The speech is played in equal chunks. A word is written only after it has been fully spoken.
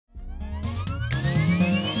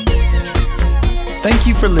Thank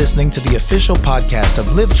you for listening to the official podcast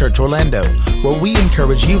of Live Church Orlando, where we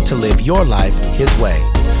encourage you to live your life His way.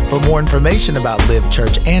 For more information about Live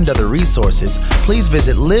Church and other resources, please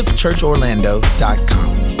visit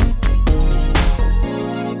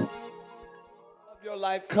livechurchorlando.com. Your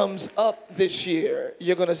life comes up this year.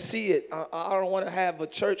 You're going to see it. I don't want to have a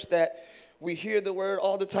church that we hear the word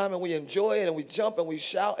all the time and we enjoy it and we jump and we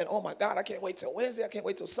shout and, oh my God, I can't wait till Wednesday, I can't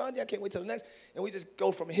wait till Sunday, I can't wait till the next. And we just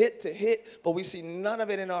go from hit to hit, but we see none of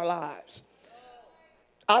it in our lives.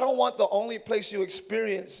 I don't want the only place you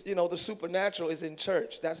experience, the supernatural is in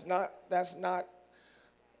church. That's not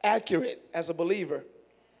accurate as a believer.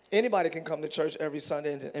 Anybody can come to church every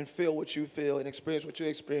Sunday and feel what you feel and experience what you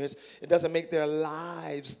experience. It doesn't make their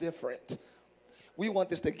lives different. We want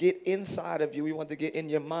this to get inside of you. We want to get in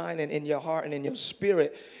your mind and in your heart and in your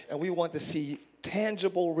spirit. And we want to see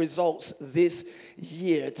tangible results this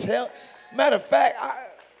year. Matter of fact,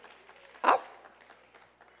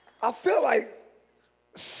 I feel like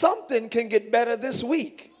something can get better this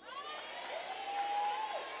week.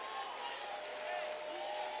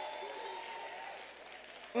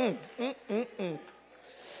 Woo.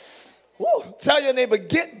 Tell your neighbor,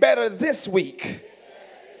 get better this week.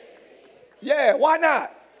 Yeah, why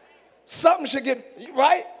not? Something should get,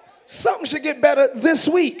 right? Something should get better this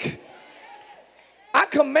week. I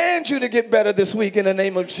command you to get better this week in the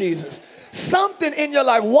name of Jesus. Something in your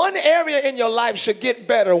life, one area in your life should get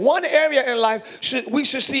better. One area in life, we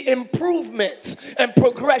should see improvement and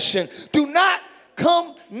progression. Do not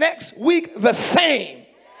come next week the same.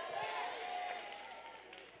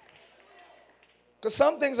 Because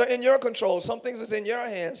some things are in your control. Some things is in your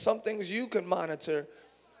hands. Some things you can monitor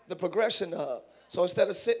the progression of. So instead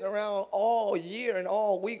of sitting around all year and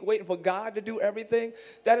all week waiting for God to do everything,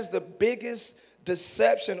 that is the biggest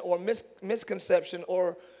deception or misconception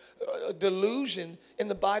or delusion in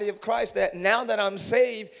the body of Christ, that now that I'm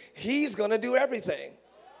saved, He's going to do everything.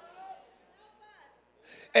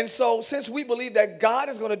 And so since we believe that God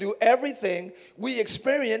is going to do everything, we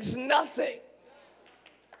experience nothing.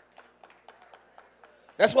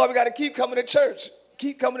 That's why we got to keep coming to church.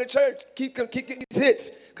 Keep coming to church. Keep getting these hits,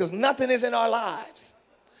 because nothing is in our lives.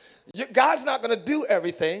 God's not going to do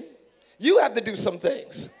everything. You have to do some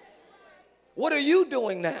things. What are you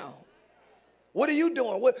doing now? What are you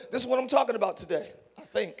doing? This is what I'm talking about today, I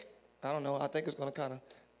think. I don't know. I think it's going to kind of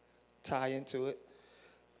tie into it.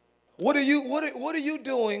 What are you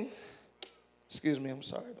doing? Excuse me, I'm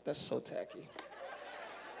sorry, but that's so tacky.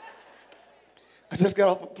 I just got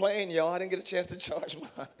off a plane, y'all. I didn't get a chance to charge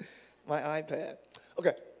my iPad.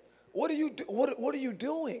 Okay, what are you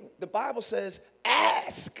doing? The Bible says,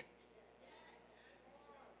 ask,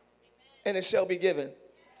 and it shall be given.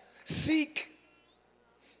 Seek,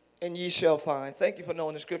 and ye shall find. Thank you for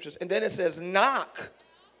knowing the scriptures. And then it says, knock,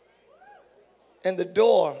 and the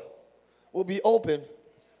door will be open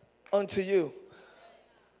unto you.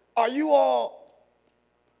 Are you all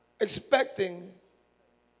expecting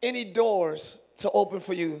any doors to open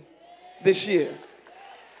for you this year?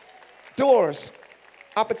 Doors.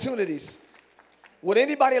 Opportunities. Would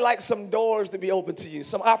anybody like some doors to be open to you?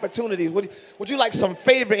 Some opportunities? Would you like some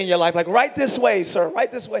favor in your life? Like, right this way, sir.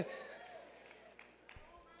 Right this way.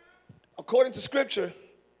 According to Scripture,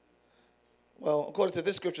 according to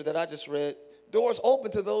this Scripture that I just read, doors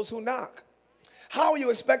open to those who knock. How are you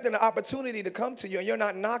expecting an opportunity to come to you and you're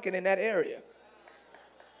not knocking in that area?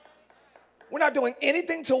 We're not doing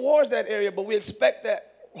anything towards that area, but we expect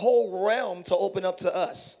that whole realm to open up to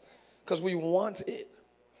us because we want it.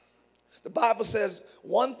 The Bible says,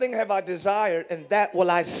 one thing have I desired, and that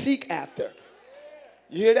will I seek after.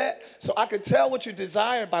 You hear that? So I can tell what you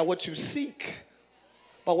desire by what you seek,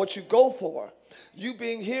 by what you go for. You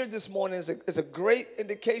being here this morning is a great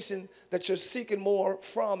indication that you're seeking more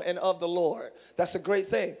from and of the Lord. That's a great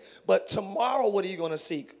thing. But tomorrow, what are you going to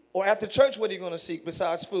seek? Or after church, what are you going to seek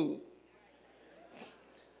besides food?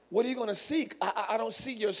 What are you going to seek? I don't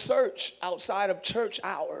see your search outside of church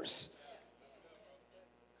hours.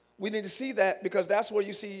 We need to see that, because that's where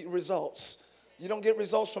you see results. You don't get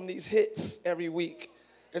results from these hits every week.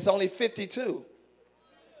 It's only 52.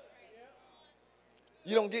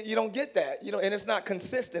 You don't get that. And it's not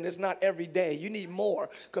consistent. It's not every day. You need more,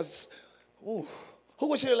 because who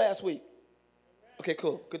was here last week? Okay,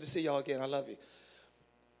 cool. Good to see y'all again. I love you.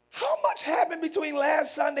 How much happened between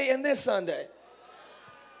last Sunday and this Sunday?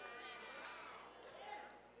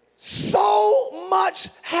 So much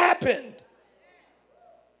happened.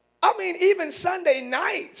 I mean, even Sunday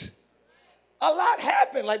night, a lot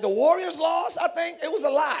happened. Like the Warriors lost, I think. It was a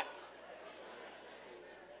lot.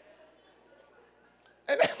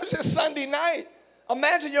 And that was just Sunday night.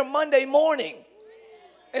 Imagine your Monday morning.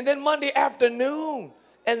 and then Monday afternoon,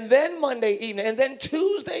 and then Monday evening, and then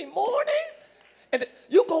Tuesday morning. And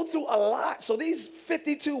you go through a lot. So these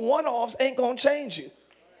 52 one-offs ain't going to change you.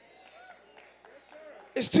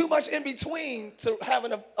 It's too much in between to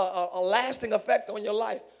having a lasting effect on your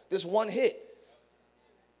life, this one hit.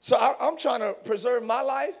 So I'm trying to preserve my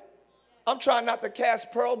life. I'm trying not to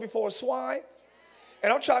cast pearl before swine.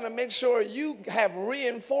 And I'm trying to make sure you have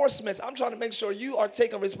reinforcements. I'm trying to make sure you are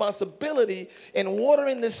taking responsibility in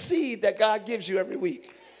watering the seed that God gives you every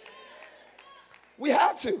week. We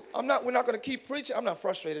have to. We're not going to keep preaching. I'm not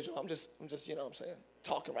frustrated, Joe. I'm just, you know what I'm saying,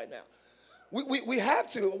 talking right now. We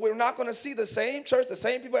have to. We're not going to see the same church, the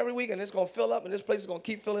same people every week, and it's going to fill up, and this place is going to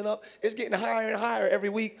keep filling up. It's getting higher and higher every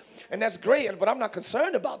week, and that's great, but I'm not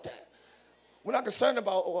concerned about that. We're not concerned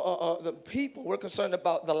about the people. We're concerned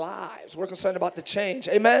about the lives. We're concerned about the change.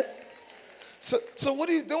 Amen? So what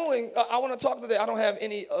are you doing? I want to talk today.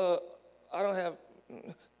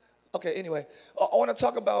 Okay, anyway. I want to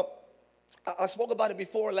talk about, I spoke about it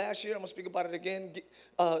before last year. I'm going to speak about it again.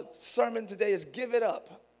 Sermon today is give it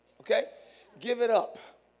up, okay? Give it up.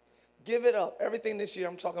 Give it up. Everything this year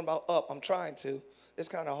I'm talking about up. I'm trying to. It's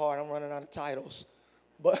kind of hard. I'm running out of titles.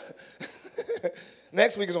 But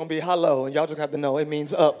next week is going to be hello, and y'all just have to know it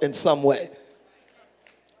means up in some way.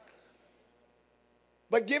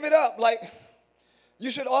 But give it up. Like,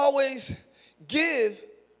 you should always give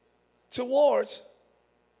towards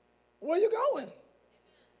where you're going.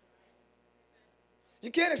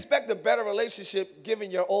 You can't expect a better relationship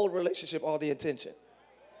giving your old relationship all the attention.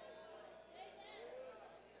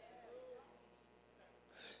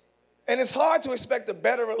 And it's hard to expect a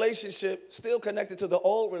better relationship still connected to the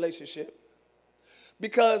old relationship,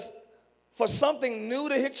 because for something new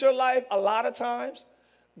to hit your life, a lot of times,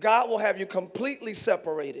 God will have you completely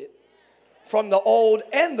separated from the old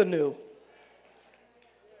and the new,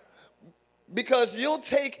 because you'll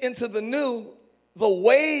take into the new the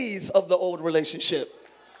ways of the old relationship.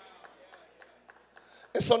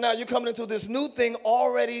 And so now you're coming into this new thing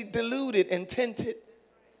already diluted and tinted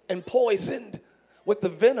and poisoned with the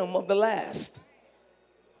venom of the last.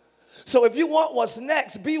 So if you want what's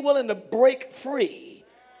next, be willing to break free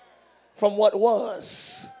from what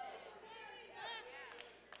was.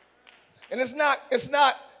 And it's not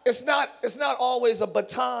always a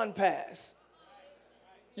baton pass.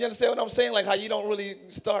 You understand what I'm saying? Like how you don't really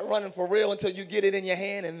start running for real until you get it in your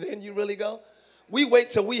hand and then you really go. We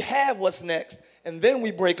wait till we have what's next and then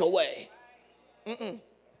we break away.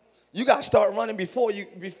 You got to start running before you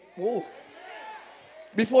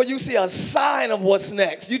see a sign of what's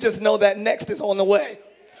next. You just know that next is on the way.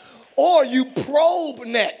 Or you probe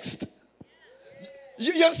next.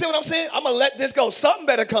 You understand what I'm saying? I'm going to let this go. Something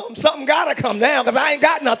better come. Something got to come now because I ain't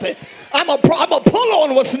got nothing. I'm going to pull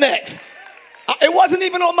on what's next. It wasn't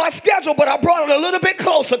even on my schedule, but I brought it a little bit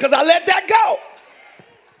closer because I let that go.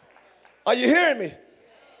 Are you hearing me?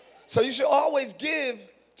 So you should always give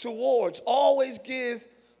towards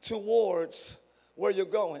where you're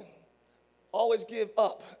going. Always give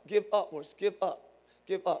up, give upwards, give up,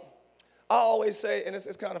 give up. I always say, and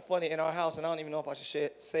it's kind of funny in our house, and I don't even know if I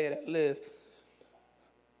should say it at Live.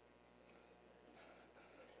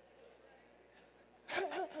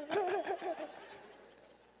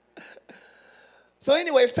 So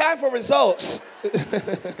anyway, it's time for results.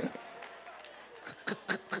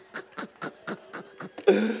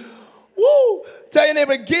 Woo! Tell your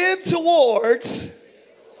neighbor, give towards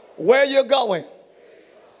where you're going.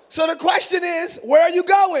 So the question is, where are you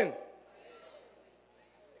going?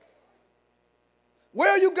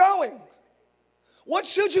 Where are you going? What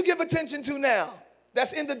should you give attention to now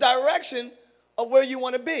that's in the direction of where you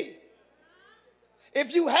want to be?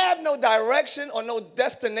 If you have no direction or no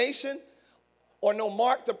destination or no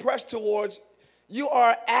mark to press towards, you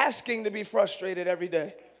are asking to be frustrated every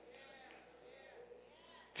day.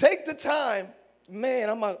 Take the time. Man,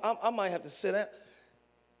 I might have to sit down.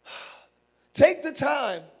 Take the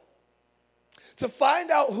time to find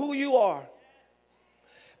out who you are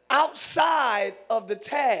outside of the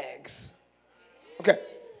tags. Okay.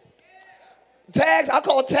 Tags, I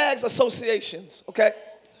call tags associations, okay?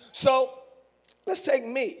 So let's take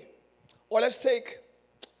me, or let's take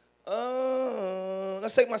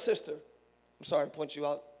my sister. I'm sorry to point you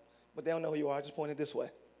out, but they don't know who you are. I just pointed this way.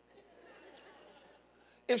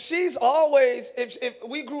 If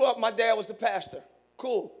we grew up, my dad was the pastor.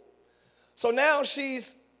 Cool. So now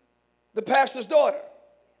she's the pastor's daughter.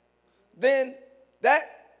 Then that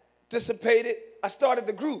dissipated. I started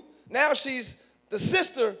the group. Now she's the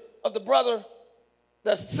sister of the brother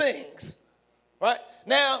that sings, right?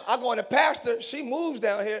 Now I go in the pastor. She moves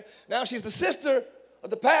down here. Now she's the sister of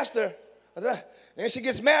the pastor. And she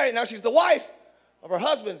gets married. Now she's the wife of her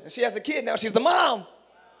husband, and she has a kid now. She's the mom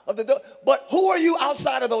of the daughter. But who are you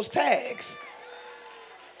outside of those tags?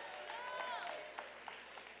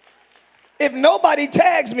 If nobody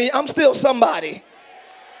tags me, I'm still somebody.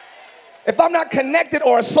 If I'm not connected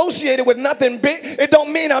or associated with nothing big, it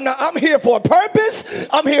don't mean I'm not. I'm here for a purpose.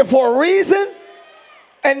 I'm here for a reason.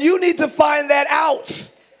 And you need to find that out.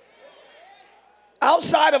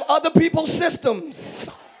 Outside of other people's systems,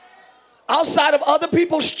 outside of other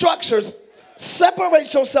people's structures,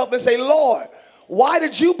 separate yourself and say, Lord, why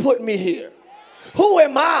did you put me here? Who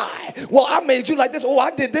am I? Well, I made you like this. Oh,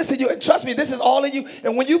 I did this to you. And trust me, this is all in you.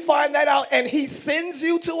 And when you find that out and he sends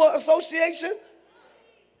you to an association,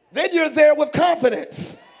 then you're there with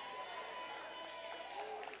confidence.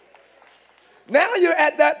 Now you're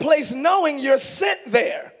at that place knowing you're sent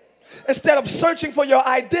there instead of searching for your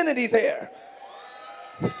identity there.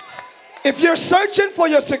 If you're searching for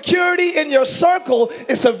your security in your circle,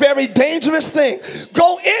 it's a very dangerous thing.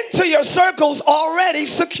 Go into your circles already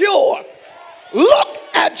secure. Look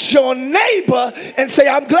at your neighbor and say,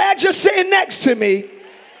 I'm glad you're sitting next to me,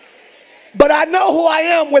 but I know who I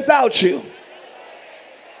am without you.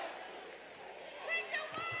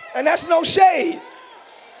 And that's no shade.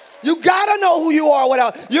 You gotta know who you are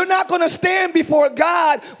without. You're not gonna stand before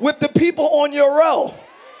God with the people on your row.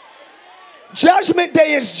 Judgment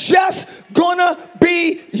day is just gonna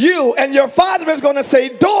be you. And your father is gonna say,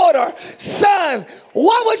 daughter, son,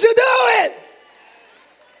 what was you doing?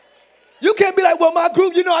 You can't be like, well, my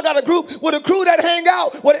group, you know I got a group with a crew that hang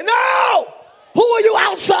out. No! Who are you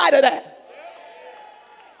outside of that?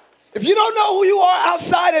 If you don't know who you are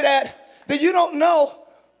outside of that, then you don't know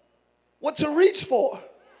what to reach for.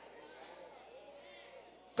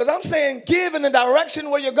 Because I'm saying give in the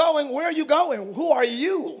direction where you're going. Where are you going? Who are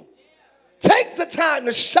you? Take the time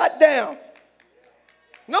to shut down.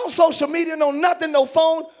 No social media, no nothing, no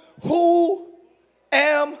phone. Who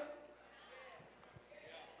am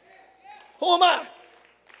I?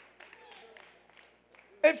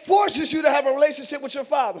 It forces you to have a relationship with your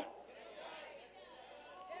father.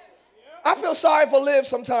 I feel sorry for Liv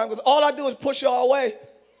sometimes because all I do is push y'all away.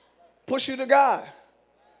 Push you to God.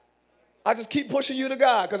 I just keep pushing you to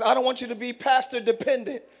God because I don't want you to be pastor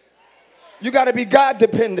dependent. You got to be God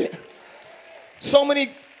dependent. So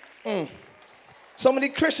many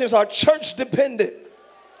Christians are church dependent.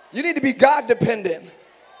 You need to be God dependent.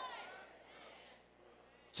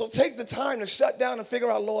 So take the time to shut down and figure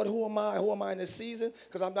out, Lord, who am I? Who am I in this season?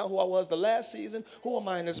 Because I'm not who I was the last season. Who am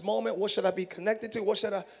I in this moment? What should I be connected to? What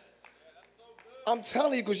should I? I'm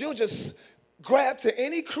telling you, because you'll just grab to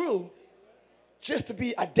any crew just to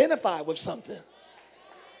be identified with something.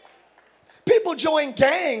 People join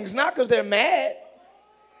gangs not because they're mad.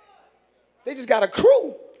 They just got a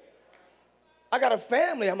crew. I got a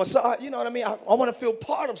family. You know what I mean? I want to feel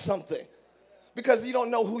part of something because you don't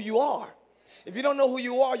know who you are. If you don't know who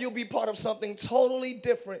you are, you'll be part of something totally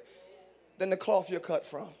different than the cloth you're cut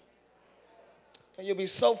from. And you'll be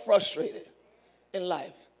so frustrated in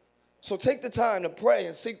life. So take the time to pray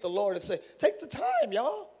and seek the Lord and say, take the time,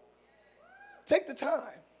 y'all. Take the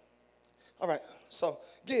time. All right, so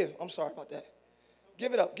give. I'm sorry about that.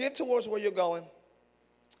 Give it up. Give towards where you're going.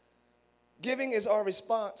 Giving is our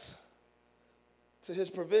response to his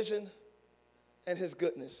provision and his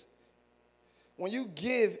goodness. When you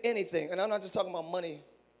give anything, and I'm not just talking about money,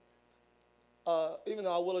 even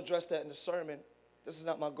though I will address that in the sermon, this is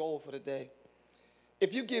not my goal for the day.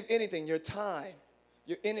 If you give anything, your time,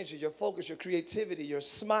 your energy, your focus, your creativity, your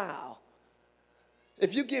smile,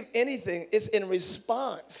 if you give anything, it's in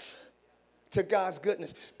response to God's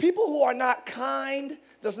goodness. People who are not kind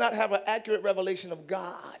does not have an accurate revelation of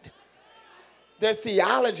God. Their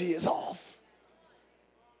theology is off.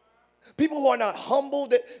 People who are not humble,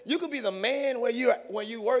 that you could be the man where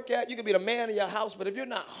you work at, you could be the man of your house, but if you're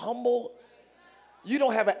not humble, you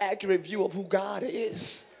don't have an accurate view of who God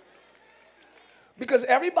is. Because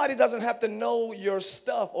everybody doesn't have to know your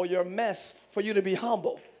stuff or your mess for you to be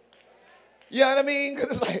humble. You know what I mean?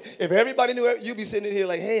 Because it's like, if everybody knew it, you'd be sitting here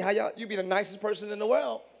like, hey, how y'all? You'd be the nicest person in the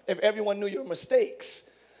world if everyone knew your mistakes.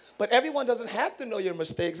 But everyone doesn't have to know your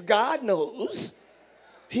mistakes. God knows.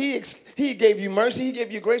 He gave you mercy. He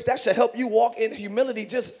gave you grace. That should help you walk in humility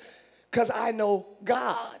just because I know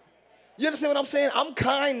God. You understand what I'm saying? I'm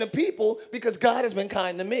kind to people because God has been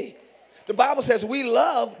kind to me. The Bible says we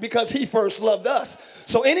love because he first loved us.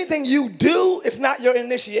 So anything you do, it's not your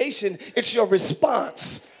initiation. It's your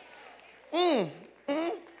response. That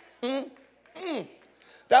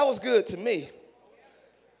was good to me.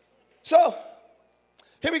 So,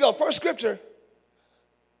 here we go. First scripture.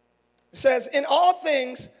 It says, in all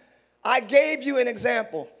things, I gave you an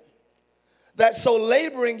example that so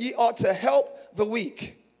laboring ye ought to help the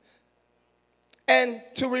weak, and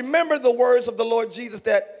to remember the words of the Lord Jesus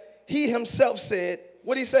that he himself said.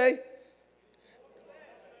 What did he say?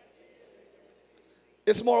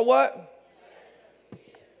 It's more what?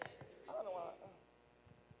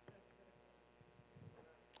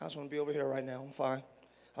 I just want to be over here right now. I'm fine.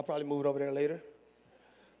 I'll probably move it over there later.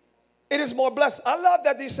 It is more blessed. I love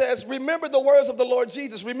that he says, remember the words of the Lord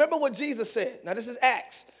Jesus. Remember what Jesus said. Now, this is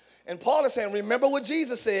Acts. And Paul is saying, remember what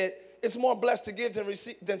Jesus said. It's more blessed to give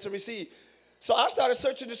than to receive. So I started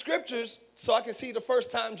searching the scriptures so I could see the first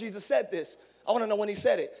time Jesus said this. I want to know when he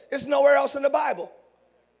said it. It's nowhere else in the Bible.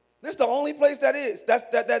 This is the only place that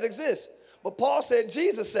exists. But Paul said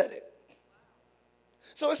Jesus said it.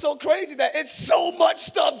 So it's so crazy that it's so much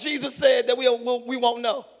stuff Jesus said that we won't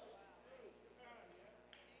know.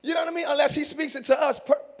 You know what I mean? Unless he speaks it to us,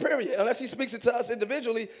 period. Unless he speaks it to us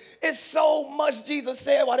individually. It's so much Jesus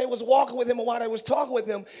said while they was walking with him and while they was talking with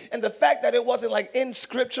him. And the fact that it wasn't like in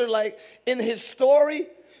scripture, like in his story,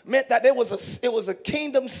 meant that it was a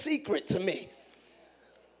kingdom secret to me.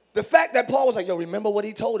 The fact that Paul was like, yo, remember what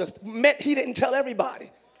he told us, meant he didn't tell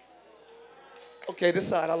everybody. Okay, this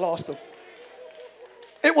side, I lost him.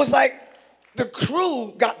 It was like the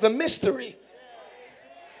crew got the mystery.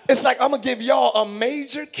 It's like, I'm going to give y'all a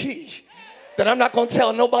major key that I'm not going to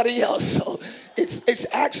tell nobody else. So it's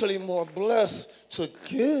actually more blessed to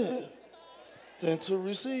give than to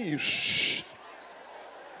receive. Shh.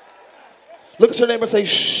 Look at your neighbor and say,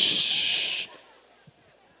 shh.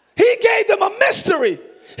 He gave them a mystery.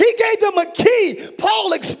 He gave them a key.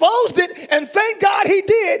 Paul exposed it, and thank God he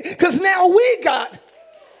did, because now we got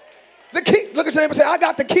the key. Look at your neighbor and say, I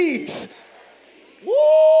got the keys. Woo!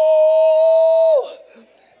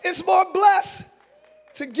 It's more blessed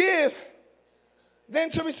to give than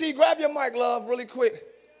to receive. Grab your mic, love, really quick.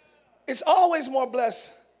 It's always more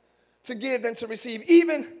blessed to give than to receive.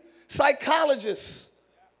 Even psychologists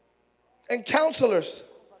and counselors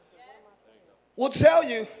will tell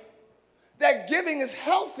you that giving is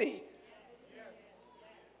healthy.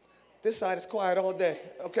 This side is quiet all day,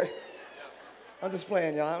 okay? I'm just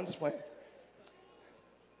playing, y'all. I'm just playing.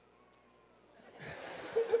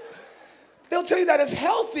 They'll tell you that it's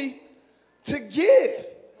healthy to give.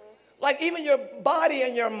 Like even your body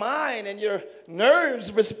and your mind and your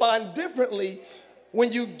nerves respond differently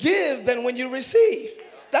when you give than when you receive.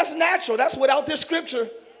 That's natural. That's without this scripture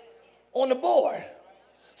on the board.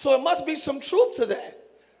 So it must be some truth to that.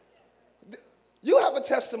 You have a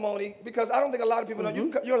testimony, because I don't think a lot of people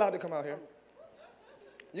know. You're allowed to come out here.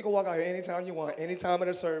 You can walk out here anytime you want, any time of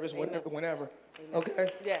the service, whenever.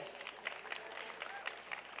 Okay? Yes.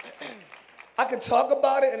 I could talk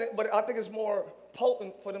about it, but I think it's more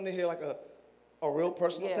potent for them to hear like a real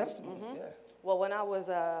personal testimony. Mm-hmm. Yeah. Well, when I was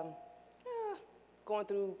going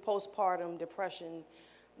through postpartum depression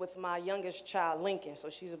with my youngest child, Lincoln, so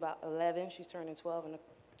she's about 11, she's turning 12 in a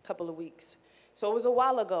couple of weeks. So it was a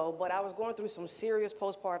while ago, but I was going through some serious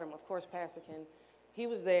postpartum. Of course, Pastor Ken, he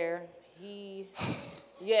was there.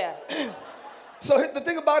 Yeah. So the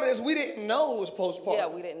thing about it is we didn't know it was postpartum. Yeah,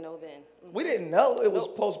 we didn't know then. Mm-hmm. We didn't know it was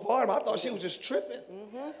postpartum. I thought she was just tripping.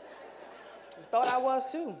 Mm-hmm. I thought I was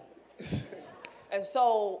too. And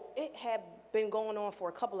so it had been going on for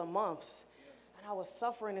a couple of months. And I was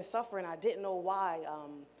suffering and suffering. I didn't know why.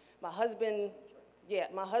 My husband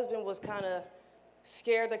was kind of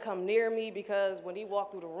scared to come near me, because when he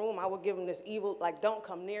walked through the room, I would give him this evil, like, don't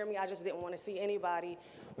come near me. I just didn't want to see anybody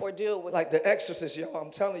or deal with. Like The Exorcist, y'all.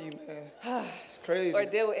 I'm telling you, man. It's crazy. Or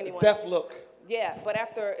deal with anyone. The death look. Yeah, but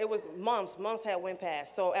after, it was months had went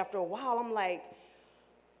past. So after a while, I'm like,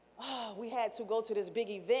 we had to go to this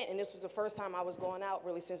big event, and this was the first time I was going out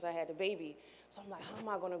really since I had the baby. So I'm like, how am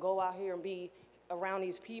I going to go out here and be around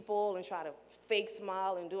these people and try to fake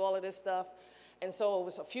smile and do all of this stuff? And so it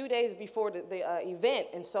was a few days before the event,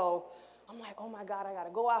 and so I'm like, oh my God, I got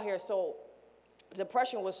to go out here. So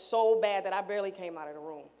depression was so bad that I barely came out of the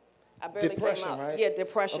room. I barely depression, came out. Right? Yeah,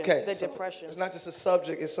 depression. Okay, the so depression. It's not just a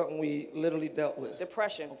subject, it's something we literally dealt with.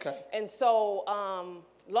 Depression. Okay. And so,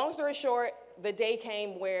 long story short, the day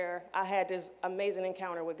came where I had this amazing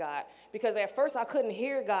encounter with God. Because at first I couldn't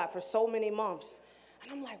hear God for so many months.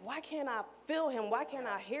 And I'm like, why can't I feel him? Why can't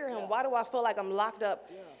I hear him? Why do I feel like I'm locked up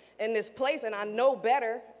in this place? And I know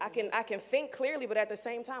better. I can think clearly, but at the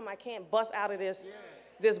same time, I can't bust out of this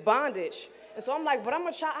bondage. And so I'm like, but I'm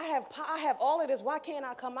a child. I have all of this. Why can't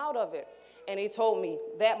I come out of it? And he told me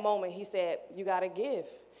that moment, he said, you got to give.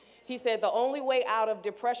 He said the only way out of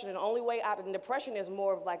depression, and the only way out of depression is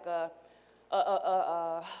more of like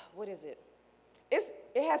what is it?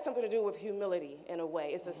 It has something to do with humility in a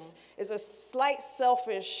way. It's a slight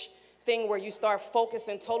selfish thing where you start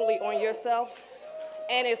focusing totally on yourself.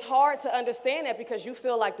 And it's hard to understand that because you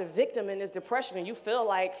feel like the victim in this depression and you feel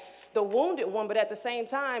like the wounded one, but at the same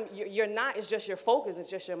time, you're not. It's just your focus. It's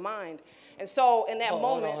just your mind. And so in that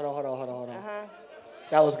moment. Hold on. Uh-huh.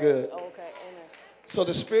 That was good. Oh, okay, amen. So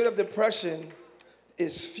the spirit of depression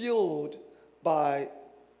is fueled by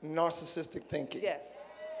narcissistic thinking.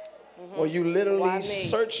 Yes. Mm-hmm. Where you literally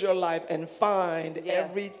search your life and find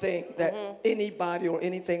everything that anybody or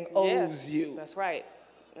anything owes you. That's right.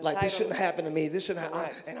 Like, this shouldn't happen to me. This shouldn't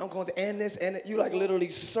happen. And I'm going to end this. And you like literally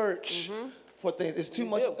search for things. It's too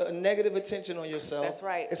much negative attention on yourself. That's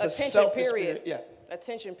right. It's attention, period. Spirit. Yeah.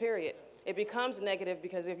 Attention, period. It becomes negative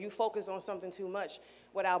because if you focus on something too much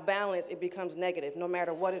without balance, it becomes negative no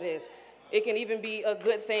matter what it is. It can even be a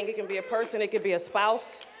good thing. It can be a person. It could be a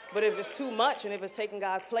spouse. But if it's too much and if it's taking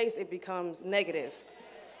God's place, it becomes negative.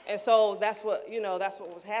 And so that's what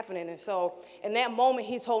was happening. And so in that moment,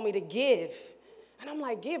 he told me to give. And I'm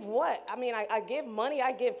like, give what? I mean, I give money,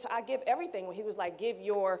 I give everything. When he was like, give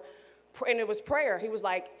your, and it was prayer. He was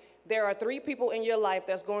like, there are 3 people in your life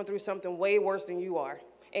that's going through something way worse than you are,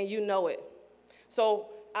 and you know it. So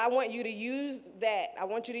I want you to use that. I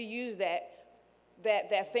want you to use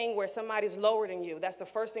that thing where somebody's lower than you. That's the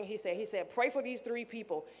first thing he said. He said, pray for these 3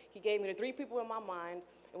 people. He gave me the 3 people in my mind.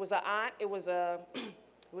 It was an aunt, it was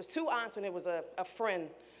 2 aunts, and it was a friend.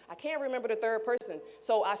 I can't remember the third person.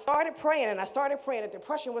 So I started praying, and the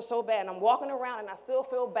depression was so bad, and I'm walking around, and I still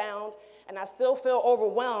feel bound, and I still feel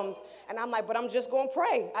overwhelmed, and I'm like, but I'm just going to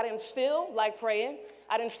pray. I didn't feel like praying.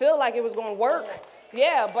 I didn't feel like it was going to work.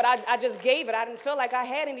 Yeah, but I just gave it. I didn't feel like I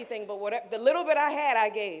had anything, but whatever, the little bit I had, I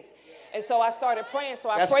gave. And so I started praying. So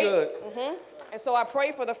I prayed. That's good. And so I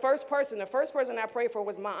prayed for the first person. The first person I prayed for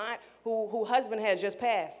was my aunt, who husband had just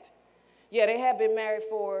passed. Yeah, they had been married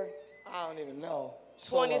for, I don't even know,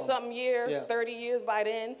 20-something years, 30 years by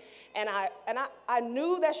then. And I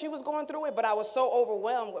knew that she was going through it, but I was so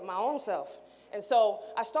overwhelmed with my own self. And so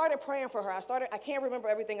I started praying for her. I can't remember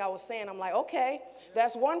everything I was saying. I'm like, okay,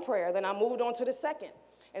 that's one prayer. Then I moved on to the second.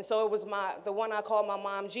 And so it was the one I call my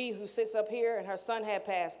mom G, who sits up here, and her son had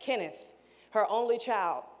passed. Kenneth, her only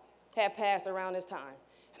child, had passed around this time.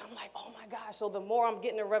 And I'm like, oh my gosh. So the more I'm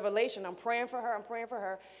getting a revelation, I'm praying for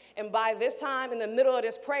her. And by this time, in the middle of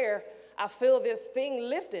this prayer, I feel this thing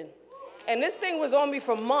lifting. And this thing was on me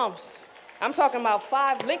for months. I'm talking about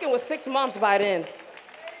 5. Lincoln was 6 months by then.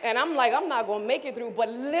 And I'm like, I'm not going to make it through. But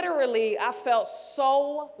literally, I felt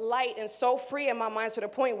so light and so free in my mind to the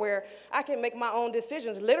point where I can make my own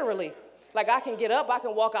decisions, literally. Like, I can get up, I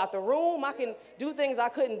can walk out the room, I can do things I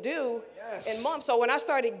couldn't do in months. So when I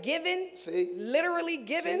started giving, literally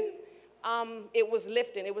giving, it was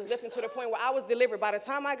lifting. It was lifting to the point where I was delivered. By the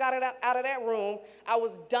time I got out of that room, I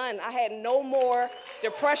was done. I had no more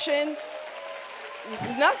depression,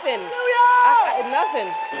 nothing.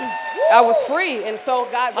 Nothing. I was free. And so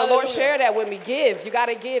the Lord shared that with me. Give. You got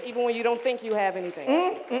to give even when you don't think you have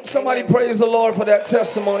anything. Somebody praise the Lord for that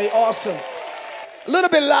testimony. Awesome. A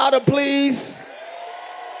little bit louder, please.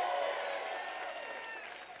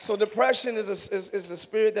 So depression is a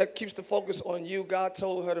spirit that keeps the focus on you. God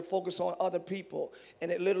told her to focus on other people,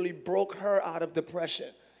 and it literally broke her out of depression.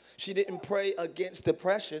 She didn't pray against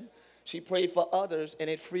depression. She prayed for others,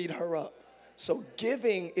 and it freed her up. So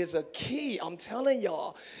giving is a key. I'm telling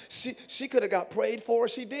y'all. She could have got prayed for.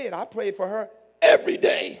 She did. I prayed for her every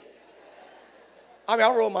day. I mean,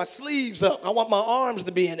 I roll my sleeves up. I want my arms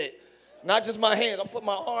to be in it. Not just my hands. I put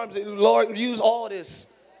my arms in. Lord, use all this.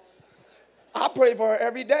 I pray for her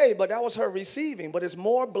every day, but that was her receiving. But it's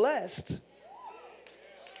more blessed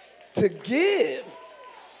to give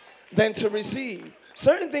than to receive.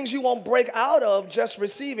 Certain things you won't break out of just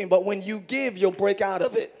receiving, but when you give, you'll break out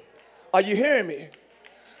of it. Are you hearing me?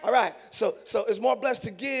 All right. So it's more blessed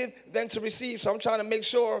to give than to receive. So I'm trying to make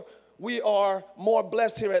sure we are more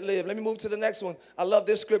blessed here at Live. Let me move to the next one. I love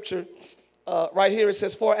this scripture. Right here it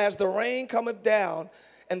says, for as the rain cometh down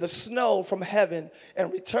and the snow from heaven,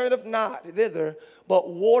 and returneth not thither, but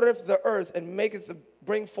watereth the earth, and maketh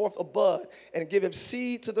bring forth a bud, and giveth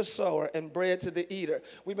seed to the sower, and bread to the eater.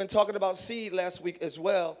 We've been talking about seed last week as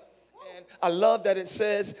well. And I love that it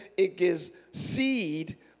says it gives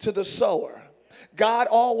seed to the sower. God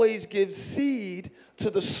always gives seed to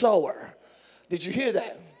the sower. Did you hear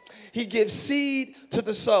that? He gives seed to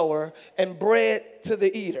the sower and bread to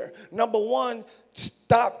the eater. Number one,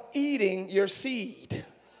 stop eating your seed.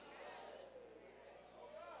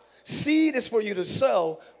 Seed is for you to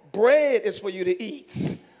sow. Bread is for you to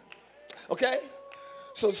eat. Okay?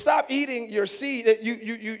 So stop eating your seed.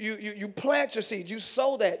 You plant your seed. You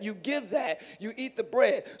sow that. You give that. You eat the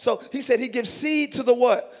bread. So he said he gives seed to the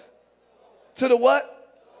what? To the what?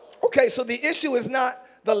 Okay, so the issue is not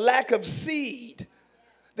the lack of seed.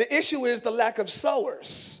 The issue is the lack of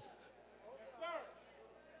sowers.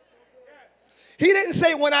 He didn't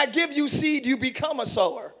say, when I give you seed, you become a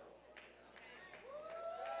sower.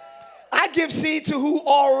 I give seed to who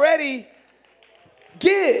already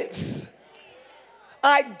gives.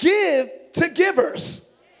 I give to givers.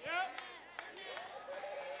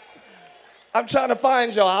 I'm trying to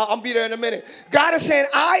find y'all. I'll be there in a minute. God is saying,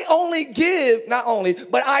 I only give, not only,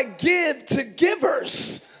 but I give to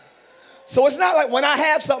givers. So it's not like when I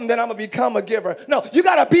have something, then I'm going to become a giver. No, you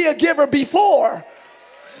got to be a giver before.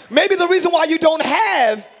 Maybe the reason why you don't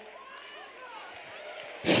have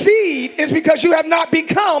seed is because you have not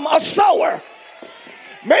become a sower.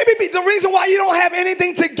 Maybe the reason why you don't have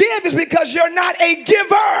anything to give is because you're not a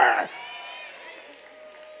giver.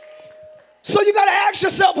 So you got to ask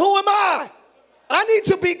yourself, who am I? I need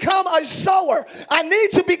to become a sower. I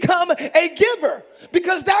need to become a giver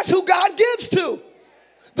because that's who God gives to.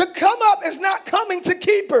 The come up is not coming to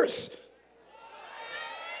keepers.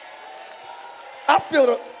 I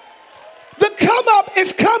feel the come up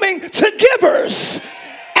is coming to givers.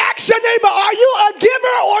 Ask your neighbor, are you a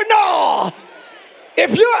giver or no?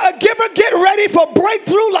 If you're a giver, get ready for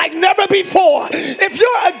breakthrough like never before. If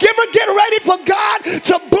you're a giver, get ready for God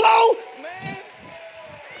to blow. Man,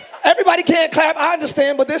 everybody can't clap, I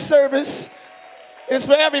understand, but this service is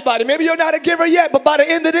for everybody. Maybe you're not a giver yet, but by the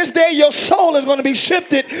end of this day, your soul is going to be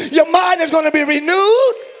shifted. Your mind is going to be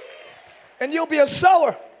renewed, and you'll be a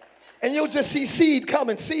sower. And you'll just see seed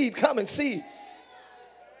coming, seed coming, seed.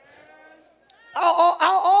 I'll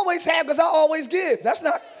always have because I always give. That's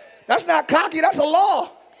not cocky, that's a law.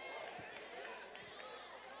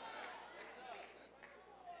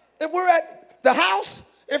 If we're at the house,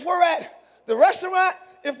 if we're at the restaurant,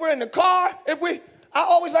 if we're in the car, I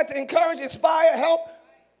always like to encourage, inspire, help,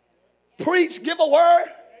 preach, give a word.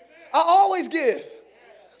 I always give.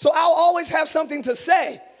 So I'll always have something to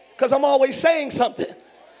say because I'm always saying something.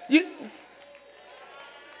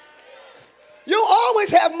 You'll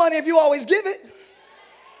always have money if you always give it.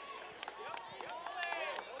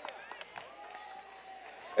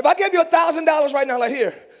 If I give you $1,000 right now, like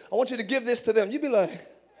here, I want you to give this to them. You'd be like,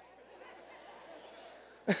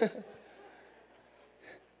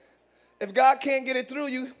 if God can't get it through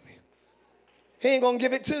you, he ain't going to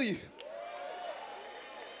give it to you.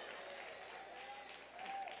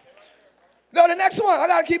 No, the next one, I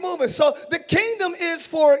got to keep moving. So the kingdom is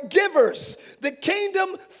for givers. The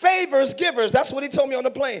kingdom favors givers. That's what he told me on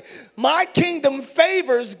the plane. My kingdom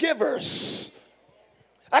favors givers.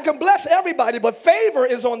 I can bless everybody, but favor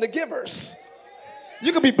is on the givers.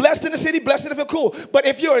 You can be blessed in the city, blessed in the field, cool. But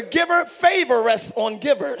if you're a giver, favor rests on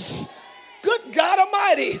givers. Good God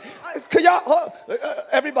Almighty. Could y'all,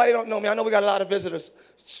 everybody don't know me. I know we got a lot of visitors.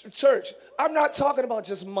 Church, I'm not talking about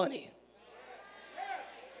just money.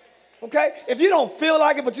 Okay? If you don't feel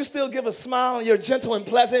like it, but you still give a smile and you're gentle and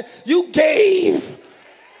pleasant, you gave.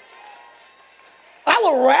 I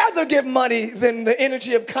would rather give money than the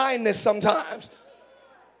energy of kindness sometimes.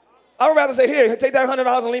 I would rather say, here, take that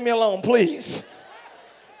 $100 and leave me alone, please.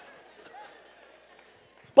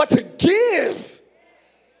 But to give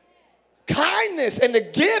kindness and to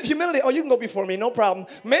give humility, oh, you can go before me, no problem.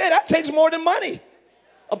 Man, that takes more than money.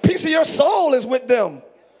 A piece of your soul is with them.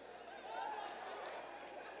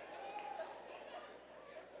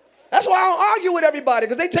 That's why I don't argue with everybody,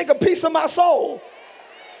 because they take a piece of my soul.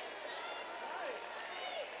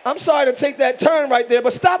 I'm sorry to take that turn right there,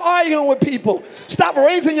 but stop arguing with people. Stop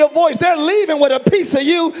raising your voice. They're leaving with a piece of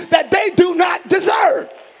you that they do not deserve.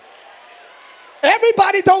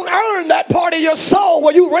 Everybody don't earn that part of your soul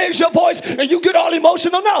where you raise your voice and you get all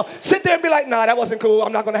emotional. No, sit there and be like, nah, that wasn't cool.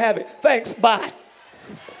 I'm not going to have it. Thanks, bye.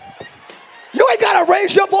 You ain't got to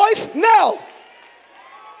raise your voice. No.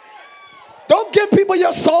 Don't give people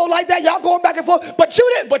your soul like that. Y'all going back and forth. But you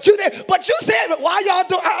said, why y'all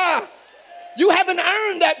do? You haven't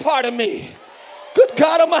earned that part of me. Good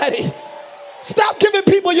God Almighty. Stop giving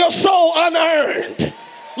people your soul unearned.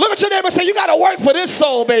 Look at your neighbor and say, you got to work for this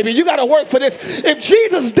soul, baby. You got to work for this. If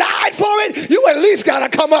Jesus died for it, you at least got to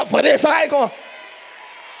come up for this. I ain't going to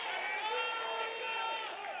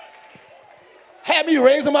have me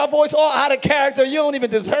raising my voice all out of character. You don't even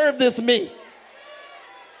deserve this me.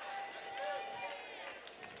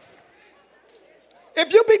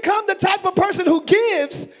 If you become the type of person who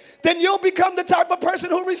gives, then you'll become the type of person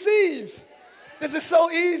who receives. This is so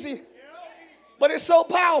easy, but it's so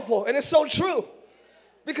powerful and it's so true.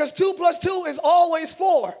 Because 2 + 2 is always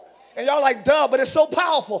 4. And y'all like, duh, but it's so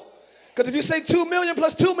powerful. Because if you say 2 million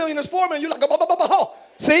 + 2 million is 4 million, you're like, oh.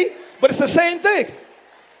 See? But it's the same thing.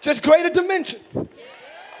 Just greater dimension.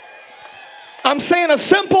 I'm saying a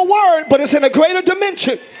simple word, but it's in a greater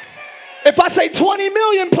dimension. If I say 20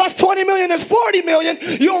 million plus 20 million is 40 million,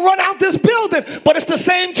 you'll run out this building, but it's the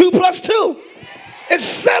same 2 plus 2. It's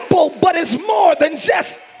simple, but it's more than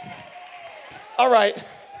just. All right.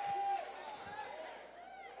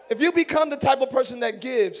 If you become the type of person that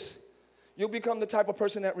gives, you'll become the type of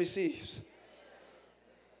person that receives.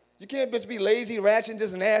 You can't just be lazy, ratchet,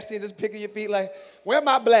 just nasty, and just picking your feet like, where's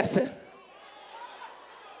my blessing?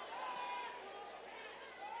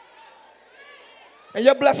 And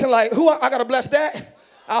your blessing like, who I got to bless that?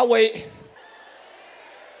 I'll wait.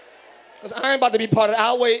 Because I ain't about to be part of it.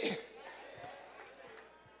 I'll wait.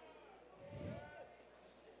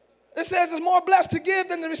 It says it's more blessed to give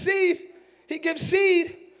than to receive. He gives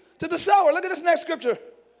seed to the sower. Look at this next scripture.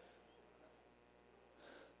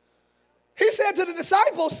 He said to the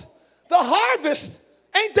disciples, the harvest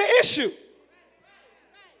ain't the issue.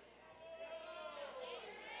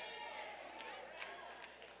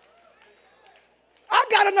 I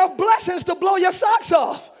got enough blessings to blow your socks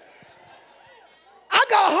off. I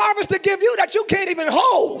got a harvest to give you that you can't even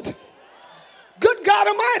hold. Good God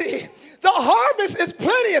Almighty. The harvest is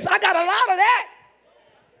plenteous. I got a lot of that.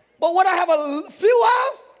 But what I have a few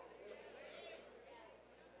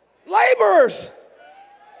of? Laborers.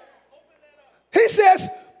 He says,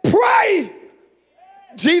 pray.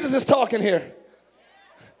 Jesus is talking here.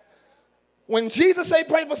 When Jesus say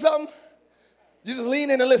pray for something, you just lean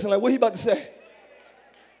in and listen. Like, what he about to say?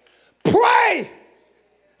 Pray,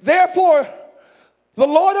 therefore, the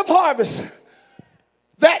Lord of harvest,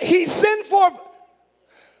 that he send forth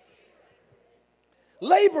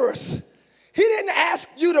laborers. He didn't ask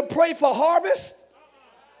you to pray for harvest.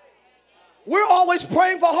 We're always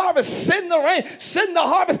praying for harvest. Send the rain, send the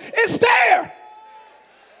harvest. It's there.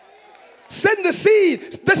 Send the seed.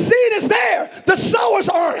 The seed is there. The sowers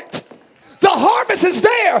aren't. The harvest is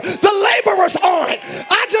there. The laborers aren't.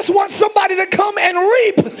 I just want somebody to come and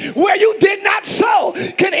reap where you did not sow.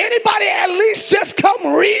 Can anybody at least just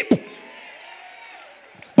come reap?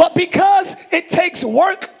 But because it takes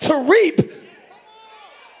work to reap,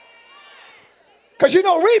 because you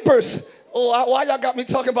know reapers, why y'all got me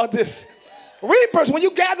talking about this? Reapers, when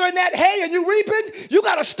you gathering that hay and you reaping, you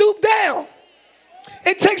got to stoop down.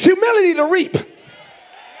 It takes humility to reap.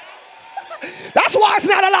 That's why it's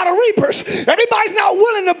not a lot of reapers. Everybody's not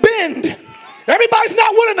willing to bend. Everybody's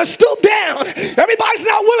not willing to stoop down. Everybody's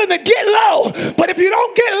not willing to get low. But if you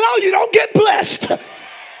don't get low, you don't get blessed.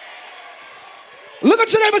 Look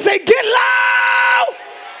at your neighbor and say, get low.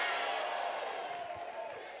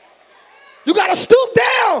 You got to stoop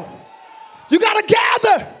down. You got to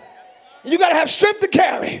gather. You got to have strength to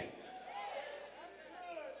carry.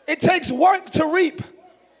 It takes work to reap.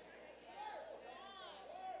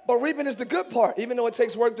 But reaping is the good part, even though it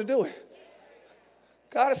takes work to do it.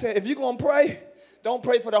 God is saying, if you're going to pray, don't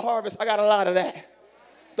pray for the harvest. I got a lot of that.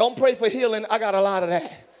 Don't pray for healing. I got a lot of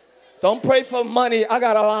that. Don't pray for money. I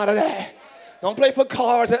got a lot of that. Don't pray for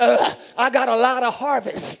cars. I got a lot of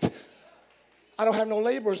harvest. I don't have no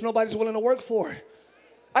laborers. Nobody's willing to work for it.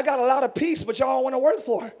 I got a lot of peace, but y'all don't want to work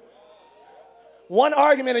for it. One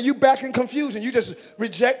argument and you back in confusion. You just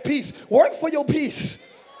reject peace. Work for your peace.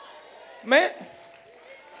 Man.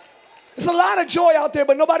 There's a lot of joy out there,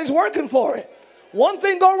 but nobody's working for it. One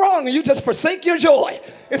thing go wrong and you just forsake your joy.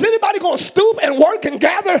 Is anybody going to stoop and work and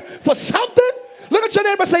gather for something? Look at your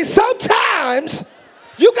neighbor and say, sometimes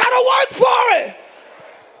you got to work for it.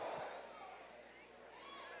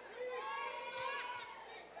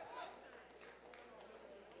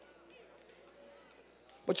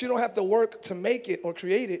 But you don't have to work to make it or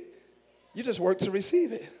create it. You just work to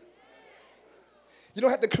receive it. You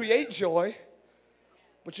don't have to create joy,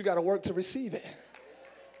 but you got to work to receive it.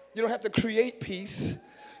 You don't have to create peace.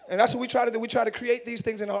 And that's what we try to do. We try to create these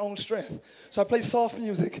things in our own strength. So I play soft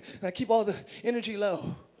music, and I keep all the energy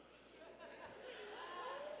low.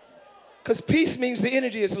 Because peace means the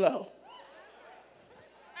energy is low.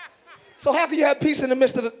 So how can you have peace in the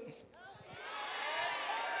midst of the...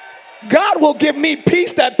 God will give me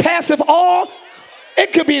peace that passeth all.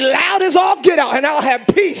 It could be loud as all get out, and I'll have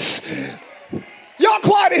peace. Y'all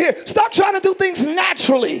quiet in here. Stop trying to do things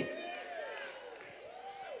naturally.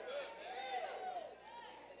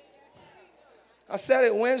 I said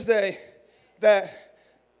it Wednesday that,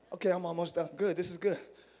 okay, I'm almost done. Good, this is good.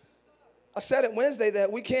 I said it Wednesday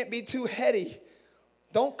that we can't be too heady.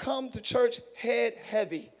 Don't come to church head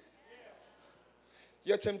heavy.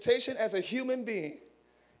 Your temptation as a human being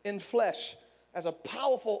in flesh, as a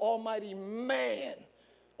powerful almighty man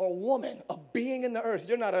or woman, a being in the earth.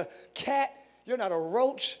 You're not a cat. You're not a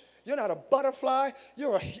roach. You're not a butterfly.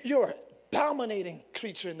 You're a dominating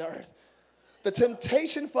creature in the earth. The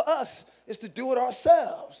temptation for us is to do it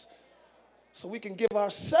ourselves so we can give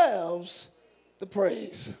ourselves the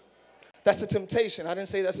praise. That's the temptation. I didn't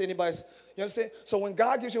say that's anybody's. You understand? So when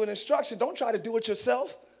God gives you an instruction, don't try to do it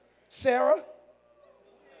yourself, Sarah.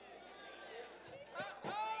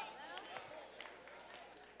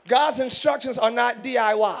 God's instructions are not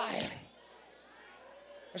DIY.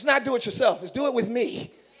 It's not do it yourself. It's do it with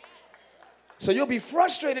me. So you'll be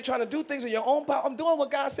frustrated trying to do things in your own power. I'm doing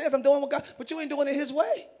what God says. I'm doing what God, but you ain't doing it his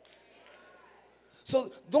way.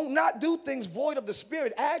 So do not do things void of the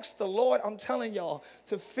Spirit. Ask the Lord, I'm telling y'all,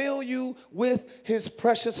 to fill you with his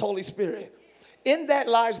precious Holy Spirit. In that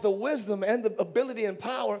lies the wisdom and the ability and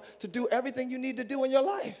power to do everything you need to do in your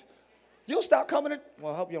life. You'll stop coming to,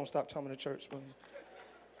 well, I hope you don't stop coming to church.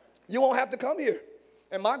 You won't have to come here.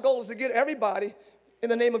 And my goal is to get everybody in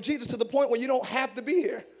the name of Jesus to the point where you don't have to be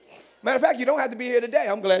here. Matter of fact, you don't have to be here today.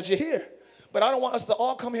 I'm glad you're here. But I don't want us to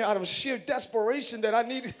all come here out of sheer desperation that I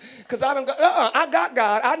need, because I got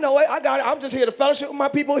God. I know it. I got it. I'm just here to fellowship with my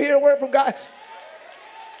people, hear a word from God.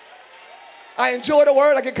 I enjoy the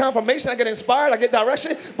word. I get confirmation. I get inspired. I get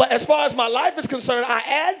direction. But as far as my life is concerned, I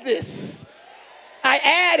add this. I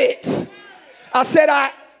add it. I said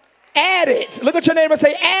I add it. Look at your neighbor and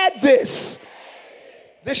say, add this.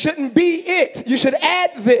 This shouldn't be it. You should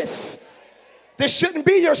add this. This shouldn't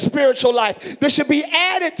be your spiritual life. This should be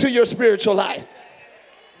added to your spiritual life.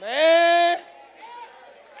 Man.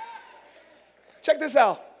 Check this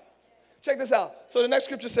out. Check this out. So the next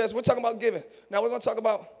scripture says, we're talking about giving. Now we're going to talk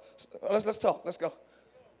about, let's talk. Let's go.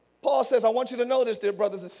 Paul says, I want you to know this, dear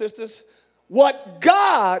brothers and sisters, what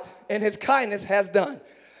God in his kindness has done.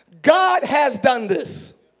 God has done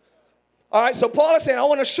this. All right, so Paul is saying, I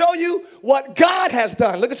want to show you what God has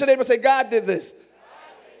done. Look at your neighbor and say, God did this.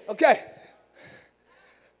 Okay.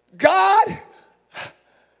 God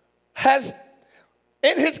has,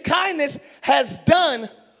 in his kindness, has done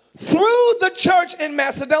through the church in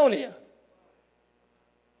Macedonia.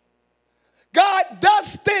 God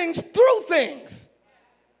does things through things.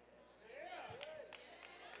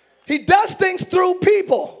 He does things through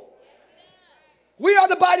people. We are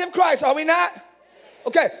the body of Christ, are we not?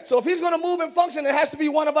 Okay, so if he's going to move and function, it has to be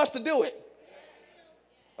one of us to do it.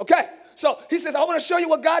 Okay, so he says, I want to show you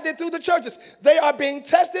what God did through the churches. They are being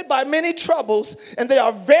tested by many troubles, and they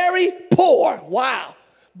are very poor. Wow.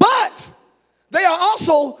 But they are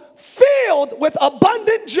also filled with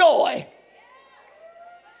abundant joy,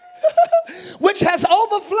 which has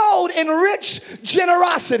overflowed in rich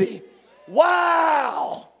generosity.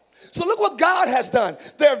 Wow. So look what God has done.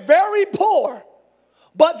 They're very poor,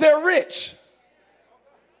 but they're rich.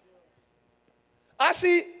 I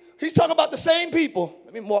see, he's talking about the same people.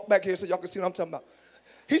 Let me walk back here so y'all can see what I'm talking about.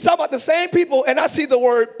 He's talking about the same people, and I see the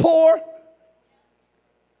word poor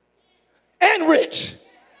and rich.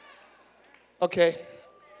 Okay.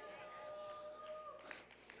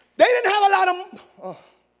 They didn't have a lot of,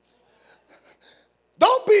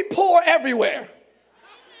 don't be poor everywhere.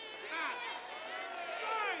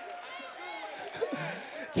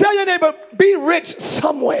 Tell your neighbor, be rich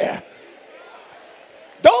somewhere.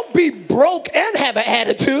 Don't be broke and have an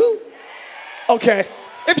attitude. Okay.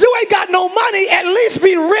 If you ain't got no money, at least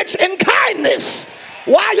be rich in kindness.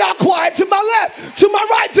 Why y'all quiet to my left? To my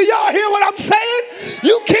right, do y'all hear what I'm saying?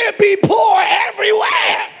 You can't be poor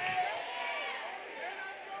everywhere.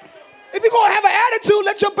 If you're going to have an attitude,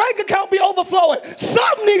 let your bank account be overflowing.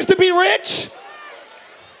 Some needs to be rich.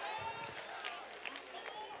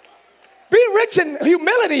 Be rich in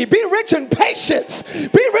humility. Be rich in patience.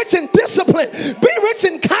 Be rich in discipline. Be rich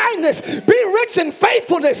in kindness. Be rich in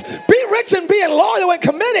faithfulness. Be rich in being loyal and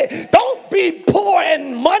committed. Don't be poor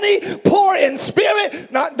in money, poor in spirit,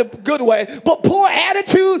 not the good way, but poor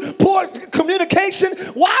attitude, poor communication.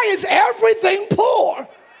 Why is everything poor?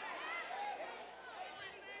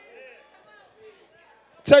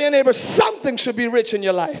 Tell your neighbor, something should be rich in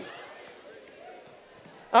your life.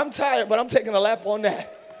 I'm tired, but I'm taking a lap on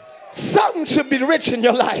that. Something should be rich in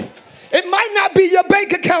your life. It might not be your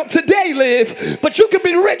bank account today, Liv, but you can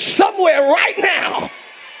be rich somewhere right now.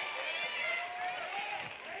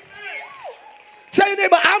 Tell your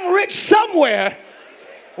neighbor, I'm rich somewhere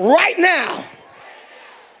right now.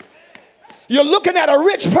 You're looking at a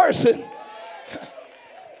rich person.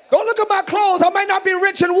 Go look at my clothes. I might not be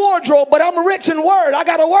rich in wardrobe, but I'm rich in word. I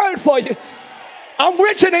got a word for you. I'm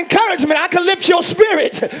rich in encouragement. I can lift your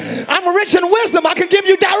spirit. I'm rich in wisdom. I can give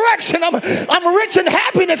you direction. I'm rich in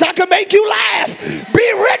happiness. I can make you laugh.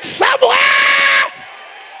 Be rich somewhere.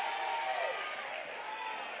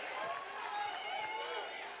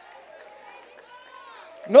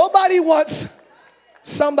 Nobody wants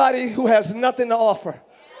somebody who has nothing to offer.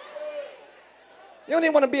 You don't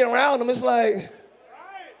even want to be around them. It's like,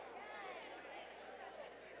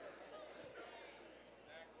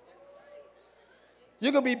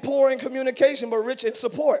 You can be poor in communication but rich in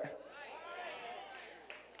support.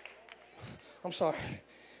 I'm sorry.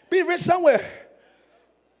 Be rich somewhere.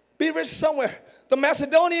 Be rich somewhere. The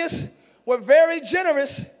Macedonians were very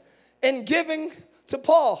generous in giving to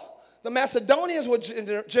Paul. The Macedonians were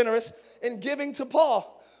generous in giving to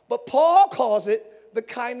Paul. But Paul calls it the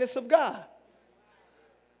kindness of God.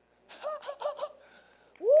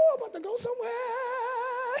 Woo, I'm about to go somewhere.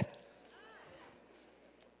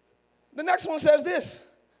 The next one says this.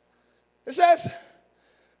 It says,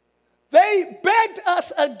 they begged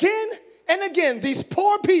us again and again, these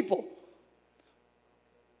poor people,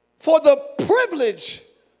 for the privilege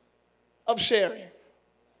of sharing.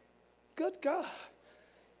 Good God.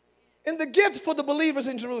 In the gift for the believers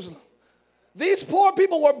in Jerusalem. These poor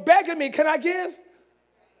people were begging me, can I give?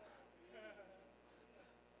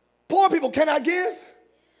 Poor people, can I give?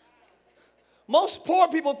 Most poor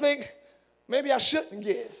people think, maybe I shouldn't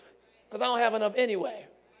give because I don't have enough anyway.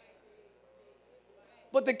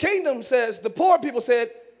 But the kingdom says, the poor people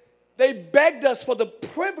said, they begged us for the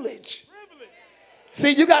privilege.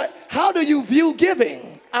 See, you got it. How do you view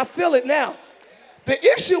giving? I feel it now. The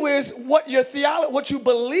issue is what your theology, what you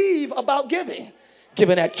believe about giving.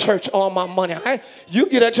 Giving that church all my money. You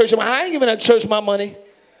give that church, I ain't giving that church my money.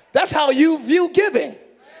 That's how you view giving.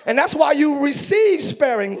 And that's why you receive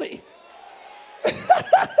sparingly.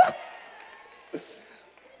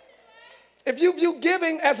 If you view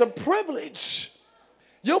giving as a privilege,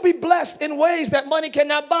 you'll be blessed in ways that money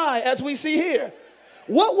cannot buy, as we see here.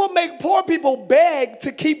 What will make poor people beg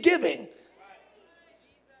to keep giving?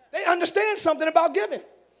 They understand something about giving.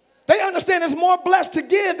 They understand it's more blessed to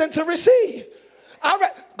give than to receive.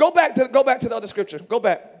 Go back to the other scripture. Go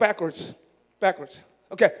backwards.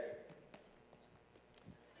 Okay.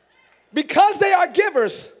 Because they are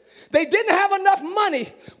givers, they didn't have enough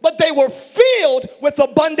money, but they were filled with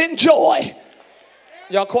abundant joy.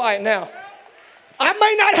 Y'all quiet now. I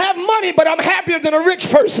may not have money, but I'm happier than a rich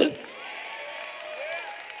person.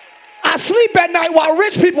 I sleep at night while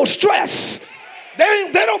rich people stress.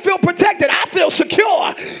 They don't feel protected. I feel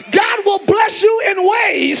secure. God will bless you in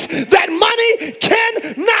ways that money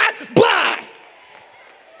cannot buy.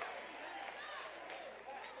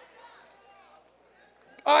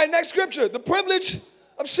 All right, next scripture. The privilege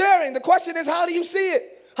of sharing. The question is, how do you see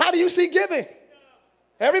it? How do you see giving?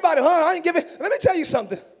 Everybody, I ain't giving. Let me tell you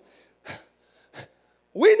something.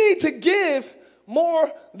 We need to give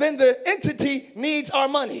more than the entity needs our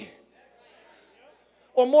money.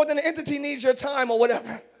 Or more than the entity needs your time or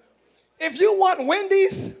whatever. If you want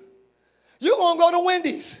Wendy's, you're going to go to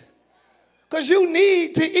Wendy's. Because you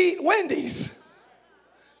need to eat Wendy's.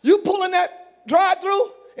 You pulling that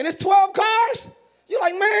drive-through and it's 12 cars, you're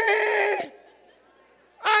like, man,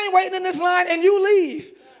 I ain't waiting in this line, and you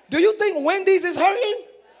leave. Do you think Wendy's is hurting?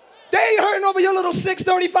 They ain't hurting over your little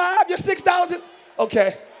 $6.35, your $6.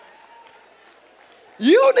 Okay.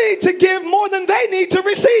 You need to give more than they need to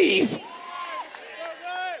receive.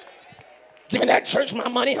 Giving that church my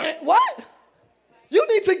money. What? You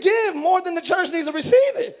need to give more than the church needs to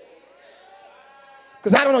receive it.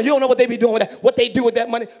 Because I don't know, you don't know what they be doing with that, what they do with that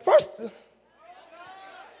money. First,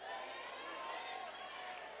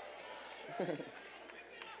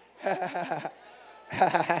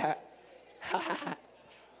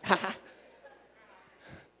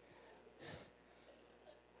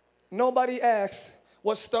 nobody asks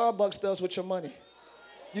what Starbucks does with your money.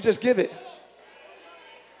 You just give it.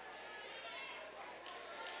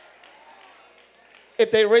 If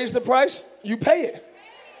they raise the price, you pay it.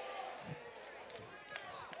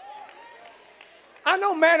 I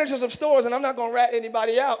know managers of stores, and I'm not going to rat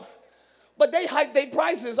anybody out, but they hike their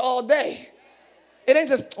prices all day. It ain't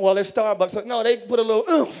just, well, it's Starbucks. No, they put a little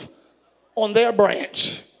oomph on their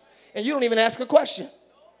branch, and you don't even ask a question.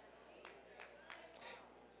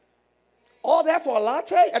 All that for a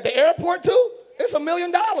latte at the airport, too? It's $1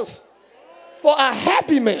 million for a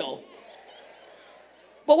Happy Meal.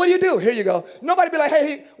 But what do? Here you go. Nobody be like,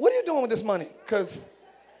 hey, what are you doing with this money? Because,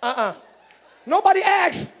 Nobody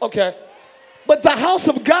asks. Okay. But the house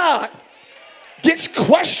of God gets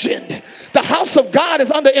questioned. The house of God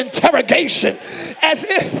is under interrogation. As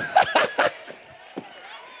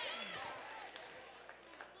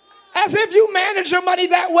if you manage your money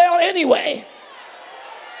that well anyway.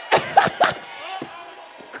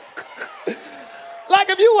 Like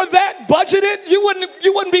if you were that budgeted, you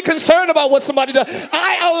wouldn't be concerned about what somebody does.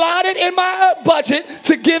 I allotted in my budget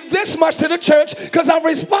to give this much to the church because I'm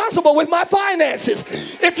responsible with my finances.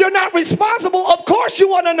 If you're not responsible, of course you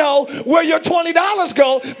want to know where your $20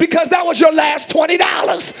 go because that was your last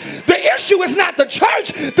 $20. The issue is not the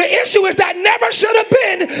church. The issue is that never should have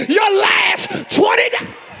been your last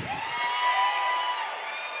 $20.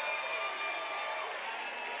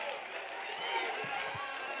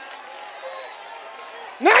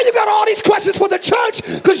 Now you got all these questions for the church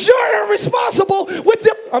because you're irresponsible with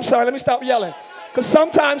your... I'm sorry, let me stop yelling. Because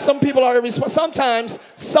sometimes some people are irresponsible. Sometimes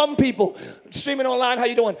some people, streaming online, how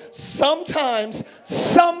you doing? Sometimes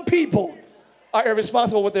some people are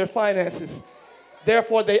irresponsible with their finances.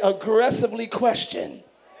 Therefore, they aggressively question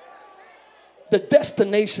the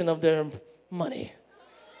destination of their money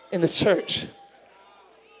in the church.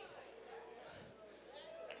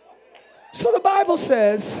 So the Bible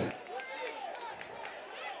says,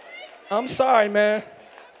 I'm sorry, man.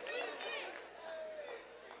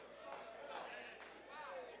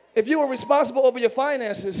 If you were responsible over your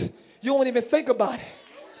finances, you won't even think about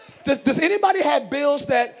it. Does anybody have bills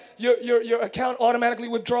that your account automatically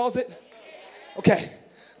withdraws it? Okay,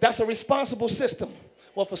 that's a responsible system.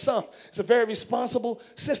 Well, for some, it's a very responsible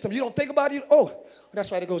system. You don't think about it. Oh,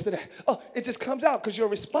 that's right, it goes to that. Oh, it just comes out because you're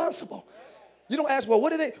responsible. You don't ask, what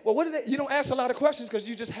did they? You don't ask a lot of questions because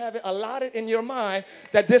you just have it allotted in your mind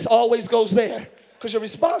that this always goes there because you're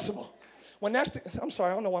responsible. When I'm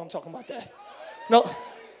sorry, I don't know why I'm talking about that. No.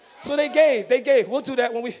 So they gave. We'll do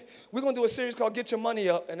that when we're going to do a series called Get Your Money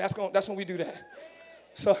Up, and that's when we do that.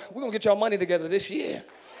 So we're going to get y'all money together this year.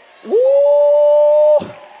 Woo!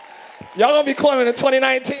 Y'all going to be calling in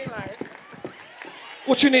 2019 like,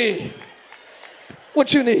 what you need?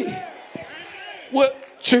 What you need? What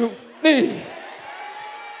you need?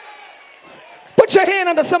 Put your hand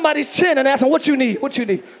under somebody's chin and ask them, what you need? What you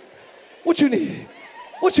need? What you need?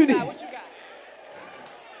 What you need? What you got?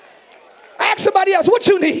 Ask somebody else, what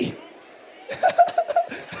you need?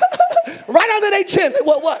 Right under their chin.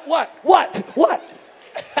 What? What?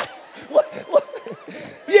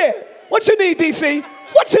 Yeah. What you need, DC?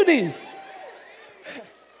 What you need?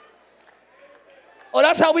 Oh,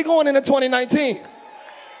 that's how we going into 2019.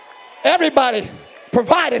 Everybody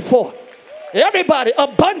provided for. Everybody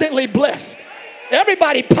abundantly blessed.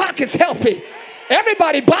 Everybody pockets healthy.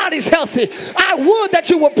 Everybody body's healthy. I would that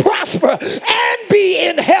you would prosper and be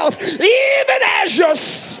in health, even as your...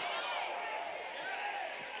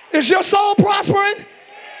 Is your soul prospering?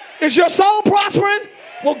 Is your soul prospering?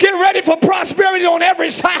 Well, get ready for prosperity on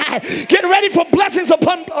every side. Get ready for blessings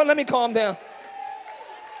upon... Oh, let me calm down.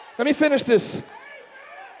 Let me finish this.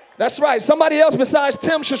 That's right. Somebody else besides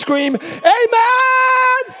Tim should scream,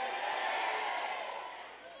 amen!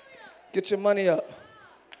 Get your money up.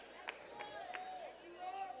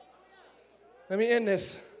 Let me end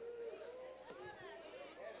this.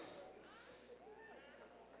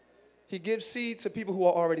 He gives seed to people who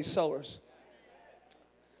are already sowers.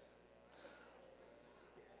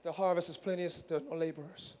 The harvest is plenteous, there are no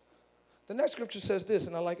laborers. The next scripture says this,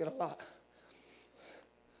 and I like it a lot.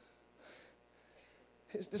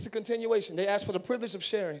 This is a continuation. They asked for the privilege of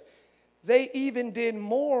sharing. They even did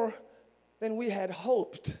more than we had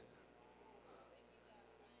hoped.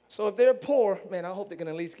 So if they're poor, man, I hope they can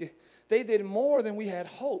at least get... They did more than we had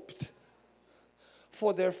hoped.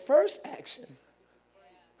 For their first action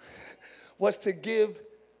was to give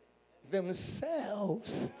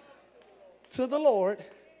themselves to the Lord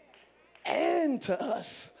and to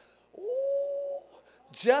us. Ooh,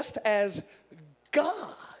 just as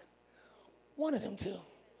God wanted them to.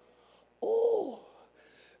 Oh,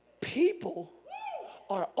 people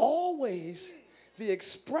are always the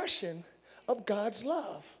expression of God's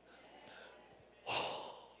love.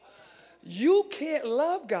 You can't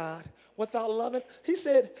love God without loving. He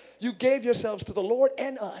said, you gave yourselves to the Lord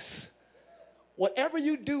and us. Whatever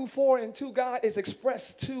you do for and to God is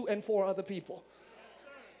expressed to and for other people.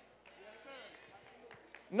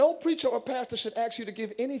 No preacher or pastor should ask you to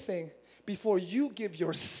give anything before you give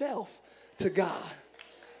yourself to God.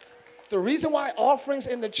 The reason why offerings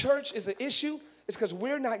in the church is an issue is because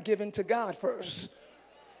we're not giving to God first.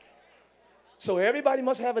 So everybody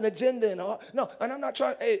must have an agenda. And I'm not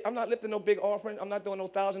trying, I'm not lifting no big offering. I'm not doing no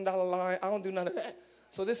 $1,000 line. I don't do none of that.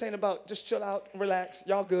 So this ain't about just chill out, relax.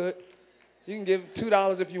 Y'all good. You can give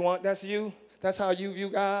 $2 if you want. That's you. That's how you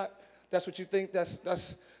view God. That's what you think.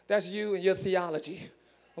 That's you and your theology.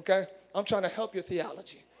 Okay? I'm trying to help your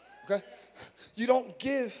theology. Okay? You don't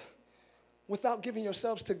give without giving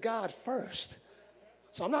yourselves to God first.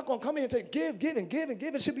 So I'm not going to come here and say, give.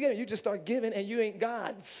 It should be given. You just start giving and you ain't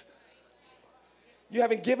God's. You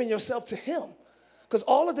haven't given yourself to him. Because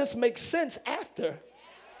all of this makes sense after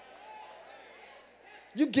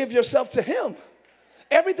you give yourself to him.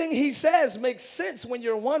 Everything he says makes sense when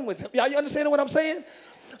you're one with him. Y'all, you understand what I'm saying?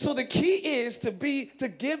 So the key is to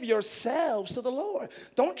give yourselves to the Lord.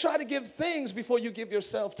 Don't try to give things before you give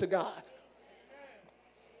yourself to God.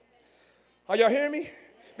 Are y'all hearing me?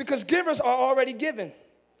 Because givers are already given.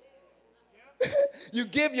 You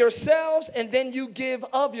give yourselves and then you give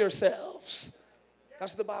of yourselves.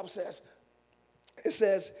 That's what the Bible says. It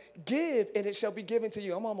says, give and it shall be given to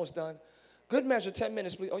you. I'm almost done. Good measure, 10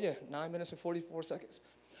 minutes, please. Oh, yeah, 9 minutes and 44 seconds.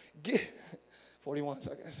 Give, 41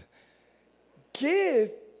 seconds.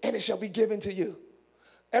 Give and it shall be given to you.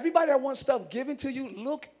 Everybody that wants stuff given to you,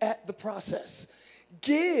 look at the process.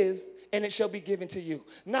 Give and it shall be given to you.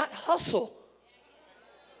 Not hustle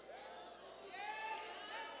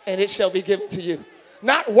and it shall be given to you.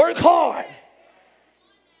 Not work hard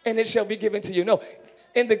and it shall be given to you. No,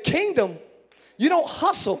 in the kingdom, you don't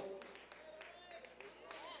hustle.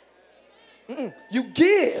 You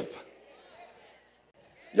give.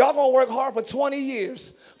 Y'all gonna work hard for 20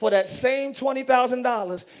 years for that same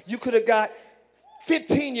 $20,000 you could have got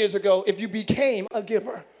 15 years ago if you became a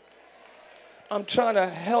giver. I'm trying to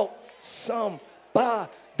help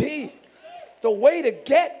somebody. The way to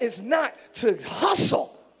get is not to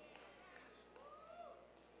hustle.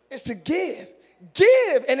 It's to give.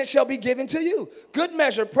 Give, and it shall be given to you. Good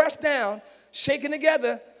measure, pressed down, shaken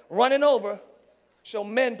together, running over, shall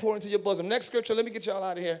men pour into your bosom. Next scripture, let me get y'all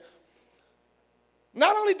out of here.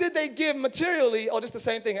 Not only did they give materially, oh, this is the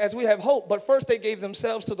same thing, as we have hope, but first they gave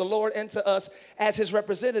themselves to the Lord and to us as his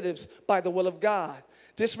representatives by the will of God,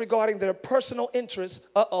 disregarding their personal interests,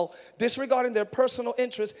 disregarding their personal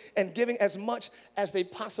interests and giving as much as they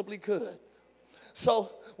possibly could.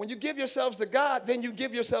 So when you give yourselves to God, then you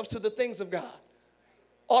give yourselves to the things of God.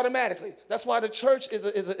 Automatically. That's why the church is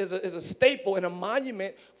a staple and a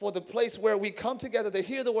monument for the place where we come together to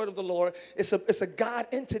hear the word of the Lord. It's a God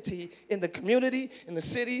entity in the community, in the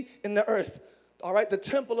city, in the earth. All right? The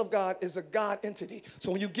temple of God is a God entity. So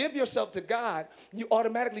when you give yourself to God, you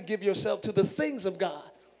automatically give yourself to the things of God.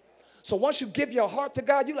 So once you give your heart to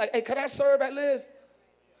God, you're like, hey, can I serve at Live?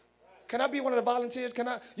 Can I be one of the volunteers?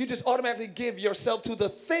 You just automatically give yourself to the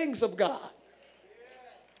things of God.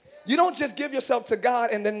 You don't just give yourself to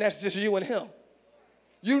God and then that's just you and him.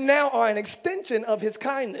 You now are an extension of his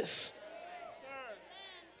kindness.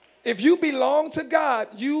 If you belong to God,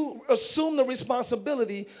 you assume the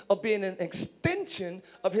responsibility of being an extension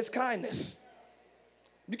of his kindness.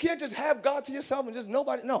 You can't just have God to yourself and just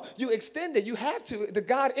nobody. No, you extend it. You have to. The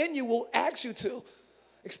God in you will ask you to.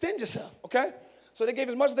 Extend yourself, okay? So they gave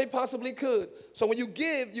as much as they possibly could. So when you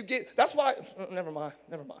give, you get. That's why, never mind.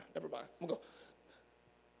 I'm going to go.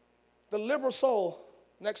 The liberal soul,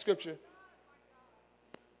 next scripture.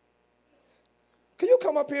 Can you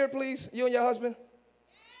come up here, please, you and your husband?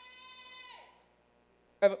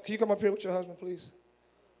 Can you come up here with your husband, please?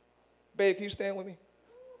 Babe, can you stand with me?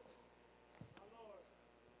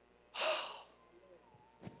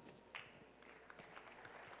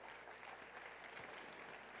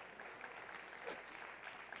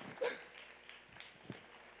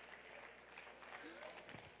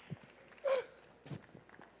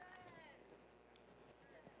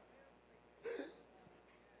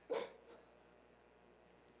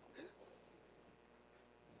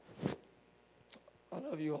 I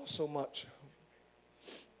love you all so much.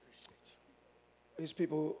 These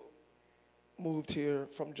people moved here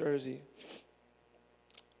from Jersey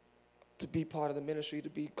to be part of the ministry, to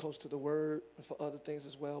be close to the word, and for other things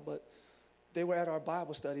as well. But they were at our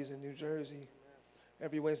Bible studies in New Jersey.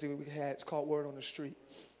 Every Wednesday we had, it's called Word on the Street.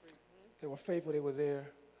 They were faithful, they were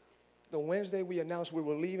there. The Wednesday we announced we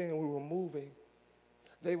were leaving and we were moving,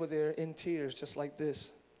 they were there in tears just like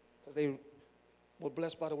this because they were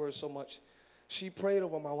blessed by the word so much. She prayed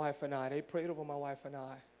over my wife and I. They prayed over my wife and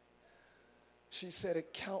I. She said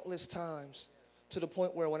it countless times to the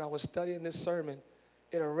point where when I was studying this sermon,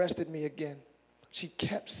 it arrested me again. She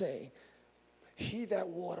kept saying, he that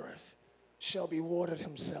watereth shall be watered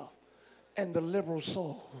himself, and the liberal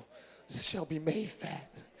soul shall be made fat.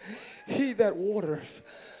 He that watereth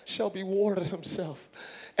shall be watered himself,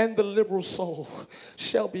 and the liberal soul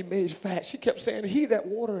shall be made fat. She kept saying, he that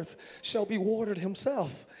watereth shall be watered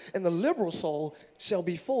himself, and the liberal soul shall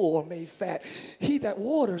be full or made fat. He that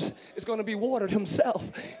waters is going to be watered himself,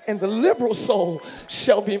 and the liberal soul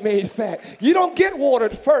shall be made fat. You don't get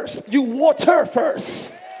watered first. You water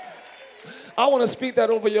first. I want to speak that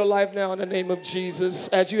over your life now in the name of Jesus,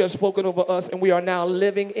 as you have spoken over us, and we are now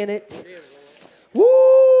living in it.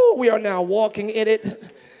 Woo! We are now walking in it.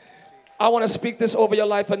 I want to speak this over your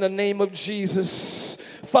life in the name of Jesus.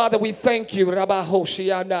 Father, we thank you, Rabba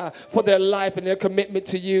Hoshiana, for their life and their commitment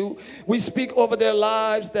to you. We speak over their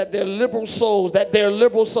lives that they're liberal souls,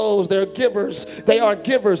 they're givers. They are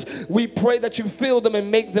givers. We pray that you fill them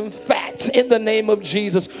and make them fat in the name of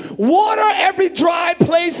Jesus. Water every dry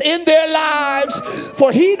place in their lives,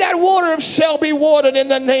 for he that watereth shall be watered in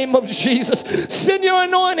the name of Jesus. Send your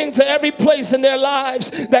anointing to every place in their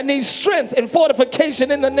lives that needs strength and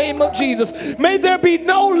fortification in the name of Jesus. May there be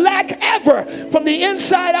no lack ever from the inside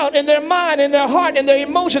inside out, in their mind, in their heart, in their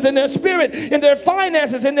emotions, in their spirit, in their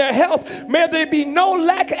finances, in their health. May there be no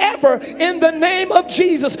lack ever in the name of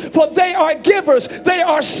Jesus. For they are givers, they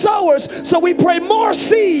are sowers. So we pray more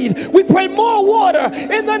seed, we pray more water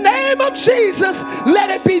in the name of Jesus. Let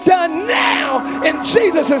it be done now in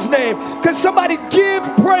Jesus' name. Can somebody give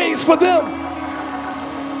praise for them?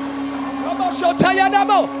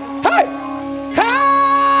 Hey! Hey!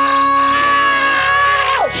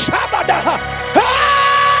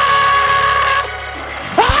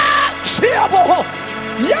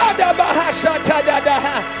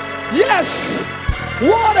 Yes,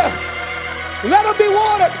 water. Let them be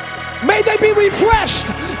watered. May they be refreshed.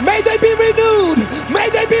 May they be renewed. May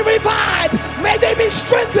they be revived. May they be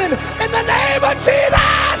strengthened in the name of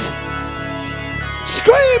Jesus.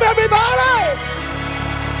 Scream, everybody.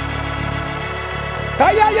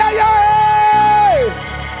 Hey, hey, hey, hey.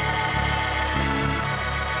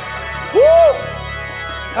 Woo!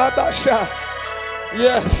 Abasha.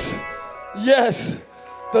 Yes, yes,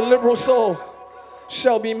 the liberal soul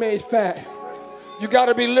shall be made fat. You got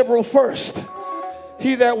to be liberal first.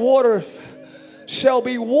 He that watereth shall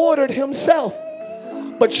be watered himself.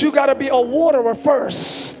 But you got to be a waterer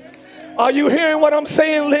first. Are you hearing what I'm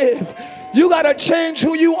saying, Liv? You got to change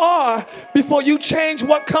who you are before you change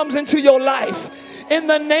what comes into your life. In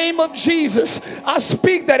the name of Jesus, I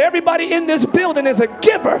speak that everybody in this building is a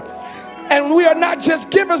giver. And we are not just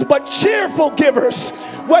givers, but cheerful givers.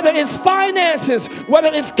 Whether it's finances, whether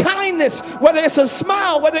it's kindness, whether it's a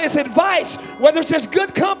smile, whether it's advice, whether it's just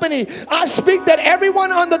good company. I speak that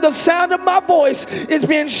everyone under the sound of my voice is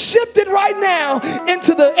being shifted right now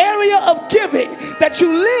into the area of giving, that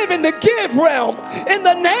you live in the give realm. In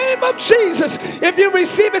the name of Jesus, if you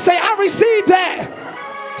receive it, say, I receive that.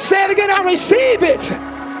 Say it again, I receive it.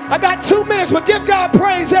 I got 2 minutes, but give God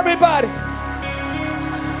praise, everybody.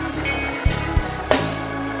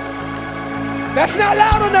 That's not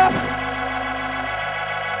loud enough.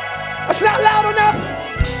 That's not loud enough.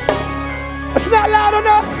 That's not loud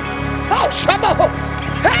enough. Oh, Shamo.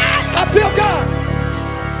 Hey, I feel God.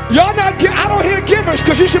 Y'all not, I don't hear givers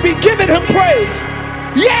because you should be giving him praise.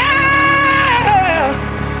 Yeah.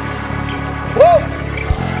 Woo.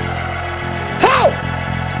 How?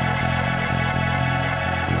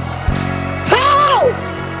 How?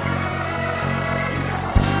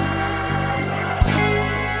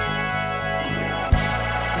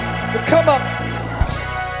 The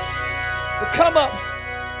come up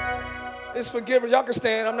is for givers. Y'all can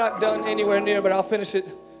stand. I'm not done anywhere near, but I'll finish it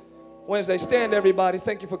Wednesday. Stand, everybody.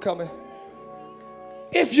 Thank you for coming.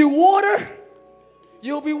 If you water,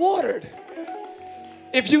 you'll be watered.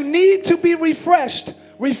 If you need to be refreshed,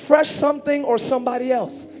 refresh something or somebody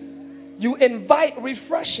else. You invite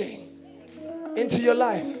refreshing into your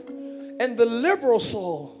life. And the liberal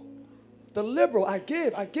soul, the liberal, I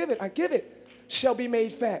give it, shall be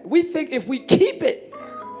made fat. We think if we keep it,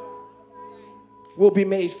 we'll be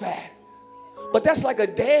made fat. But that's like a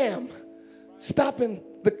dam stopping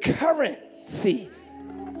the currency.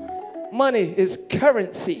 Money is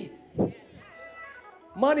currency.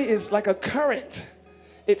 Money is like a current.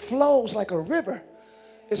 It flows like a river.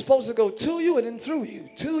 It's supposed to go to you and then through you,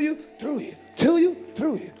 to you, through you, to you,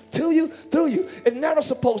 through you, to you, through you. It's never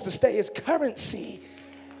supposed to stay. It's currency.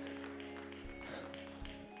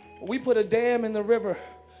 We put a dam in the river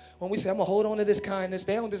when we say, I'm going to hold on to this kindness.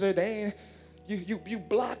 They don't deserve it. You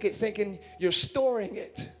block it thinking you're storing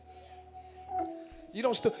it.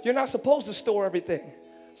 You're not supposed to store everything.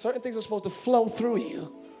 Certain things are supposed to flow through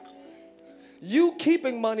you. You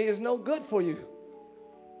keeping money is no good for you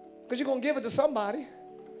because you're going to give it to somebody.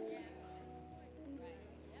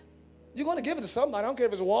 You're going to give it to somebody. I don't care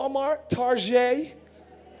if it's Walmart, Target,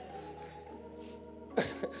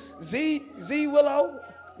 Z Willow,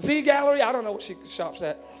 Z Gallery. I don't know what she shops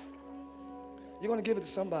at. You're going to give it to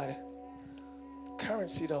somebody.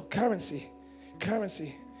 Currency, though. Currency.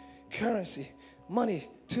 Money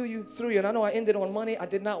to you, through you. And I know I ended on money. I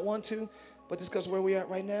did not want to, but just because where we're at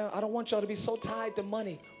right now, I don't want y'all to be so tied to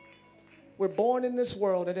money. We're born in this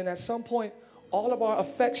world, and then at some point, all of our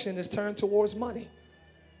affection is turned towards money.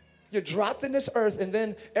 You're dropped in this earth, and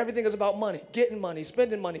then everything is about money. Getting money,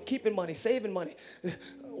 spending money, keeping money, saving money.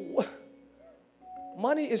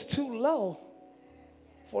 Money is too low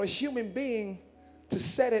for a human being to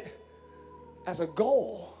set it as a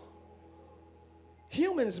goal.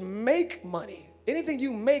 Humans make money. Anything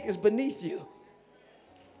you make is beneath you.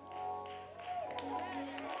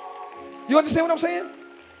 You understand what I'm saying?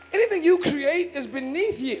 Anything you create is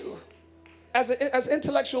beneath you as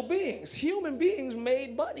intellectual beings. Human beings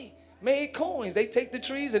made money, made coins. They take the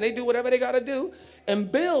trees and they do whatever they got to do,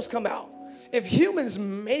 and bills come out. If humans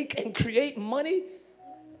make and create money,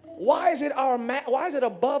 Why is it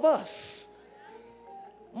above us?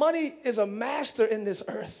 Money is a master in this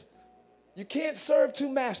earth. You can't serve two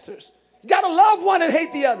masters. You got to love one and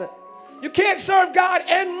hate the other. You can't serve God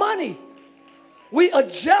and money. We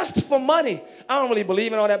adjust for money. I don't really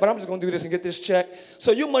believe in all that, but I'm just going to do this and get this check.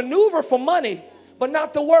 So you maneuver for money, but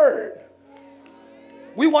not the word.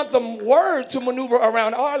 We want the word to maneuver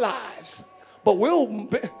around our lives. But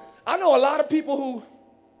I know a lot of people who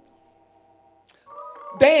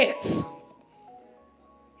dance.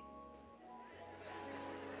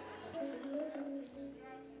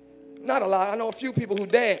 Not a lot. I know a few people who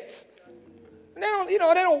dance. And they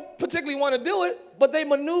don't particularly want to do it, but they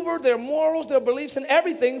maneuver their morals, their beliefs, and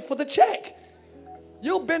everything for the check.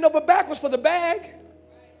 You'll bend over backwards for the bag,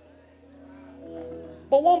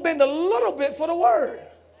 but won't bend a little bit for the word.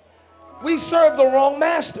 We serve the wrong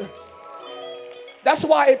master. That's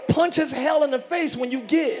why it punches hell in the face when you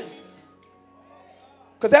give.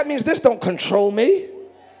 Because that means this don't control me.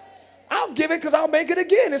 I'll give it because I'll make it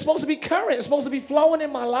again. It's supposed to be current. It's supposed to be flowing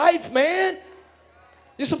in my life, man.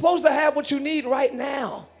 You're supposed to have what you need right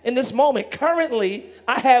now, in this moment. Currently,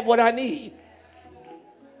 I have what I need.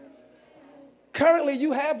 Currently,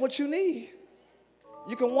 you have what you need.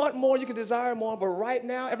 You can want more, you can desire more, but right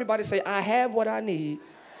now, everybody say, I have what I need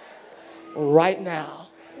right now.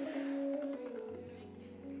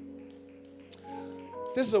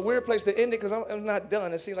 This is a weird place to end it because I'm not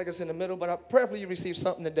done. It seems like it's in the middle, but I prayerfully you receive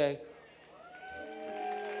something today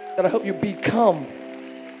that I hope you become.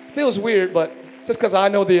 Feels weird, but just because I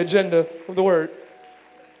know the agenda of the word.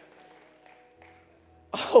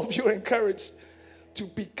 I hope you're encouraged to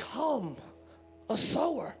become a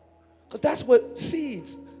sower. Because that's what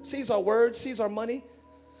seeds are words, seeds are money,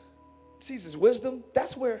 seeds is wisdom.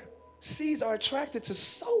 That's where seeds are attracted to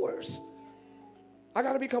sowers. I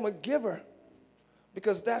got to become a giver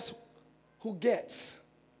because that's who gets.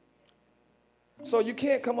 So you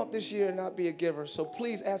can't come up this year and not be a giver. So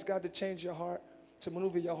please ask God to change your heart, to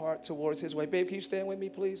maneuver your heart towards his way. Babe, can you stand with me,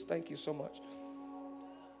 please? Thank you so much.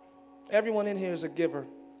 Everyone in here is a giver.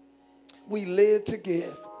 We live to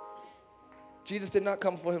give. Jesus did not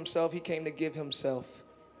come for himself. He came to give himself.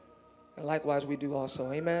 And likewise, we do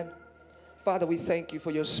also. Amen. Father, we thank you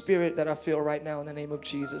for your spirit that I feel right now in the name of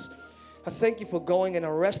Jesus. I thank you for going and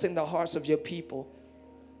arresting the hearts of your people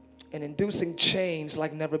and inducing change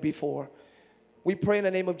like never before. We pray in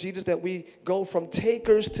the name of Jesus that we go from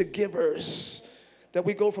takers to givers, that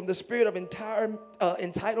we go from the spirit of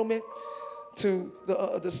entitlement to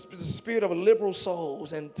the spirit of liberal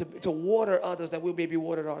souls and to water others, that we may be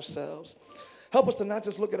watered ourselves. Help us to not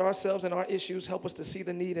just look at ourselves and our issues. Help us to see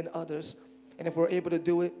the need in others. And if we're able to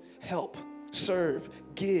do it, help, serve,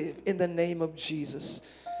 give in the name of Jesus.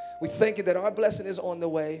 We thank you that our blessing is on the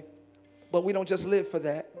way, but we don't just live for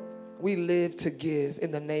that. We live to give in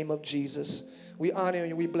the name of Jesus. We honor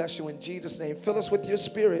you. We bless you in Jesus' name. Fill us with your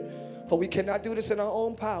spirit, for we cannot do this in our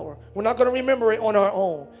own power. We're not going to remember it on our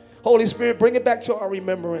own. Holy Spirit, bring it back to our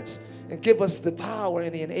remembrance and give us the power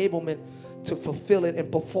and the enablement to fulfill it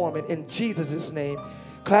and perform it in Jesus' name.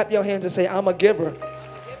 Clap your hands and say, I'm a giver.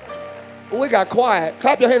 Oh, we got quiet.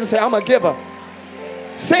 Clap your hands and say, I'm a giver.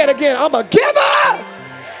 Say it again, I'm a giver.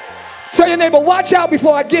 Tell your neighbor, watch out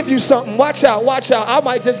before I give you something. Watch out, watch out. I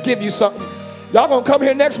might just give you something. Y'all gonna come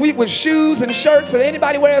here next week with shoes and shirts and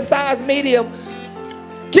anybody wearing a size medium.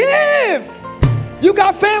 Give. You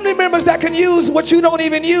got family members that can use what you don't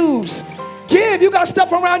even use. Give. You got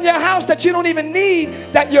stuff around your house that you don't even need,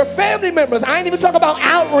 that your family members, I ain't even talking about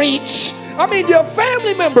outreach. I mean your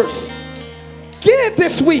family members. Give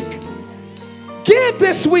this week. Give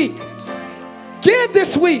this week. Give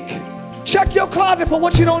this week. Check your closet for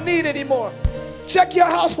what you don't need anymore. Check your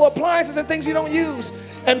house for appliances and things you don't use.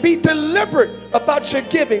 And be deliberate about your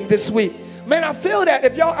giving this week. Man, I feel that.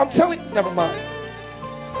 If y'all, I'm telling you, never mind.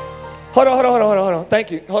 Hold on.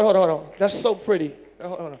 Thank you. Hold on. That's so pretty.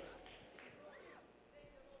 Hold on.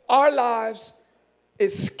 Our lives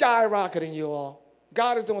is skyrocketing, you all.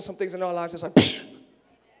 God is doing some things in our lives just like, psh,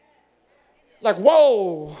 like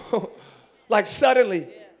whoa, like suddenly,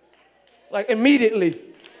 like immediately.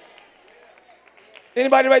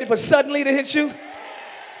 Anybody ready for suddenly to hit you?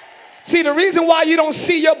 See, the reason why you don't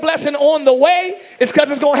see your blessing on the way is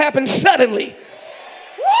because it's going to happen suddenly.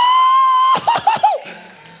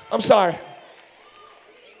 I'm sorry.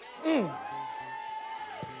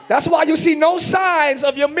 That's why you see no signs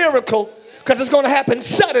of your miracle, because it's going to happen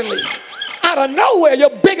suddenly. Out of nowhere, your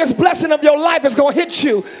biggest blessing of your life is going to hit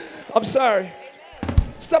you. I'm sorry.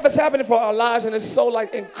 Stuff is happening for our lives, and it's so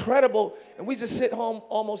like incredible. And we just sit home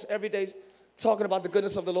almost every day talking about the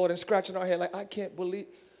goodness of the Lord and scratching our head like, I can't believe.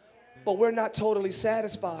 But we're not totally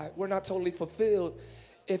satisfied. We're not totally fulfilled.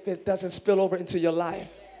 if it doesn't spill over into your life.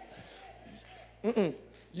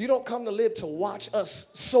 You don't come to live to watch us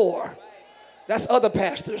soar. That's other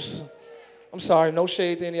pastors. I'm sorry, no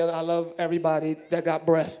shade to any other. I love everybody that got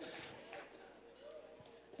breath.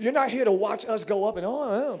 You're not here to watch us go up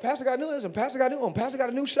and, Pastor got new this, and Pastor got new, and Pastor got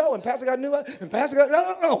a new show, and Pastor got new, and Pastor got,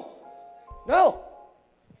 no.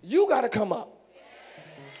 You got to come up.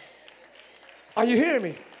 Are you hearing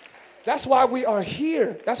me? That's why we are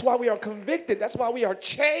here. That's why we are convicted. That's why we are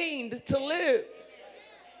chained to live.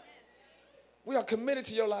 We are committed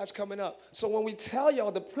to your lives coming up. So when we tell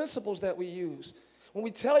y'all the principles that we use, when we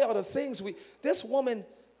tell y'all the things this woman,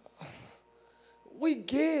 we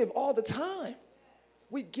give all the time.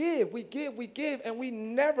 We give, and we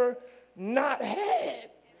never not had.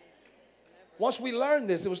 Once we learned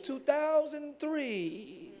this, it was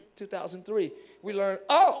 2003. We learned,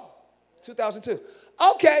 2002.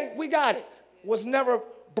 Okay, we got it. Was never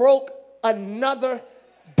broke another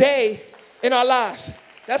day in our lives.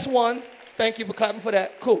 That's one. Thank you for clapping for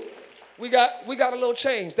that. Cool. We got a little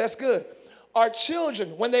change. That's good. Our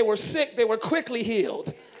children, when they were sick, they were quickly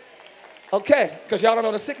healed. Okay, because y'all don't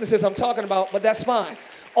know the sicknesses I'm talking about, but that's fine.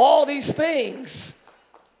 All these things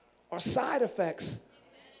are side effects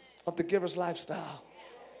of the giver's lifestyle.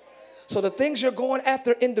 So the things you're going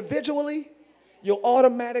after individually, you'll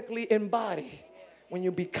automatically embody when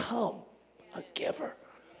you become a giver.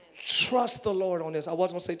 Trust the Lord on this. I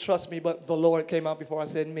wasn't going to say trust me, but the Lord came out before I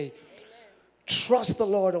said me. Trust the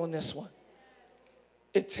Lord on this one.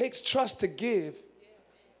 It takes trust to give.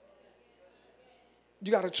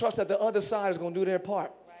 You got to trust that the other side is going to do their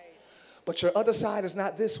part. But your other side is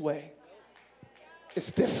not this way. It's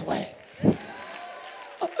this way.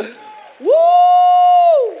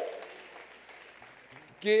 Woo!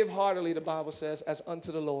 Give heartily, the Bible says, as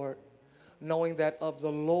unto the Lord, knowing that of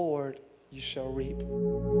the Lord you shall reap.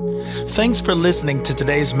 Thanks for listening to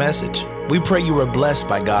today's message. We pray you were blessed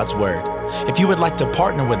by God's word. If you would like to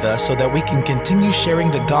partner with us so that we can continue sharing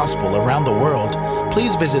the gospel around the world,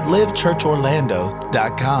 please visit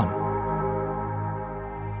livechurchorlando.com.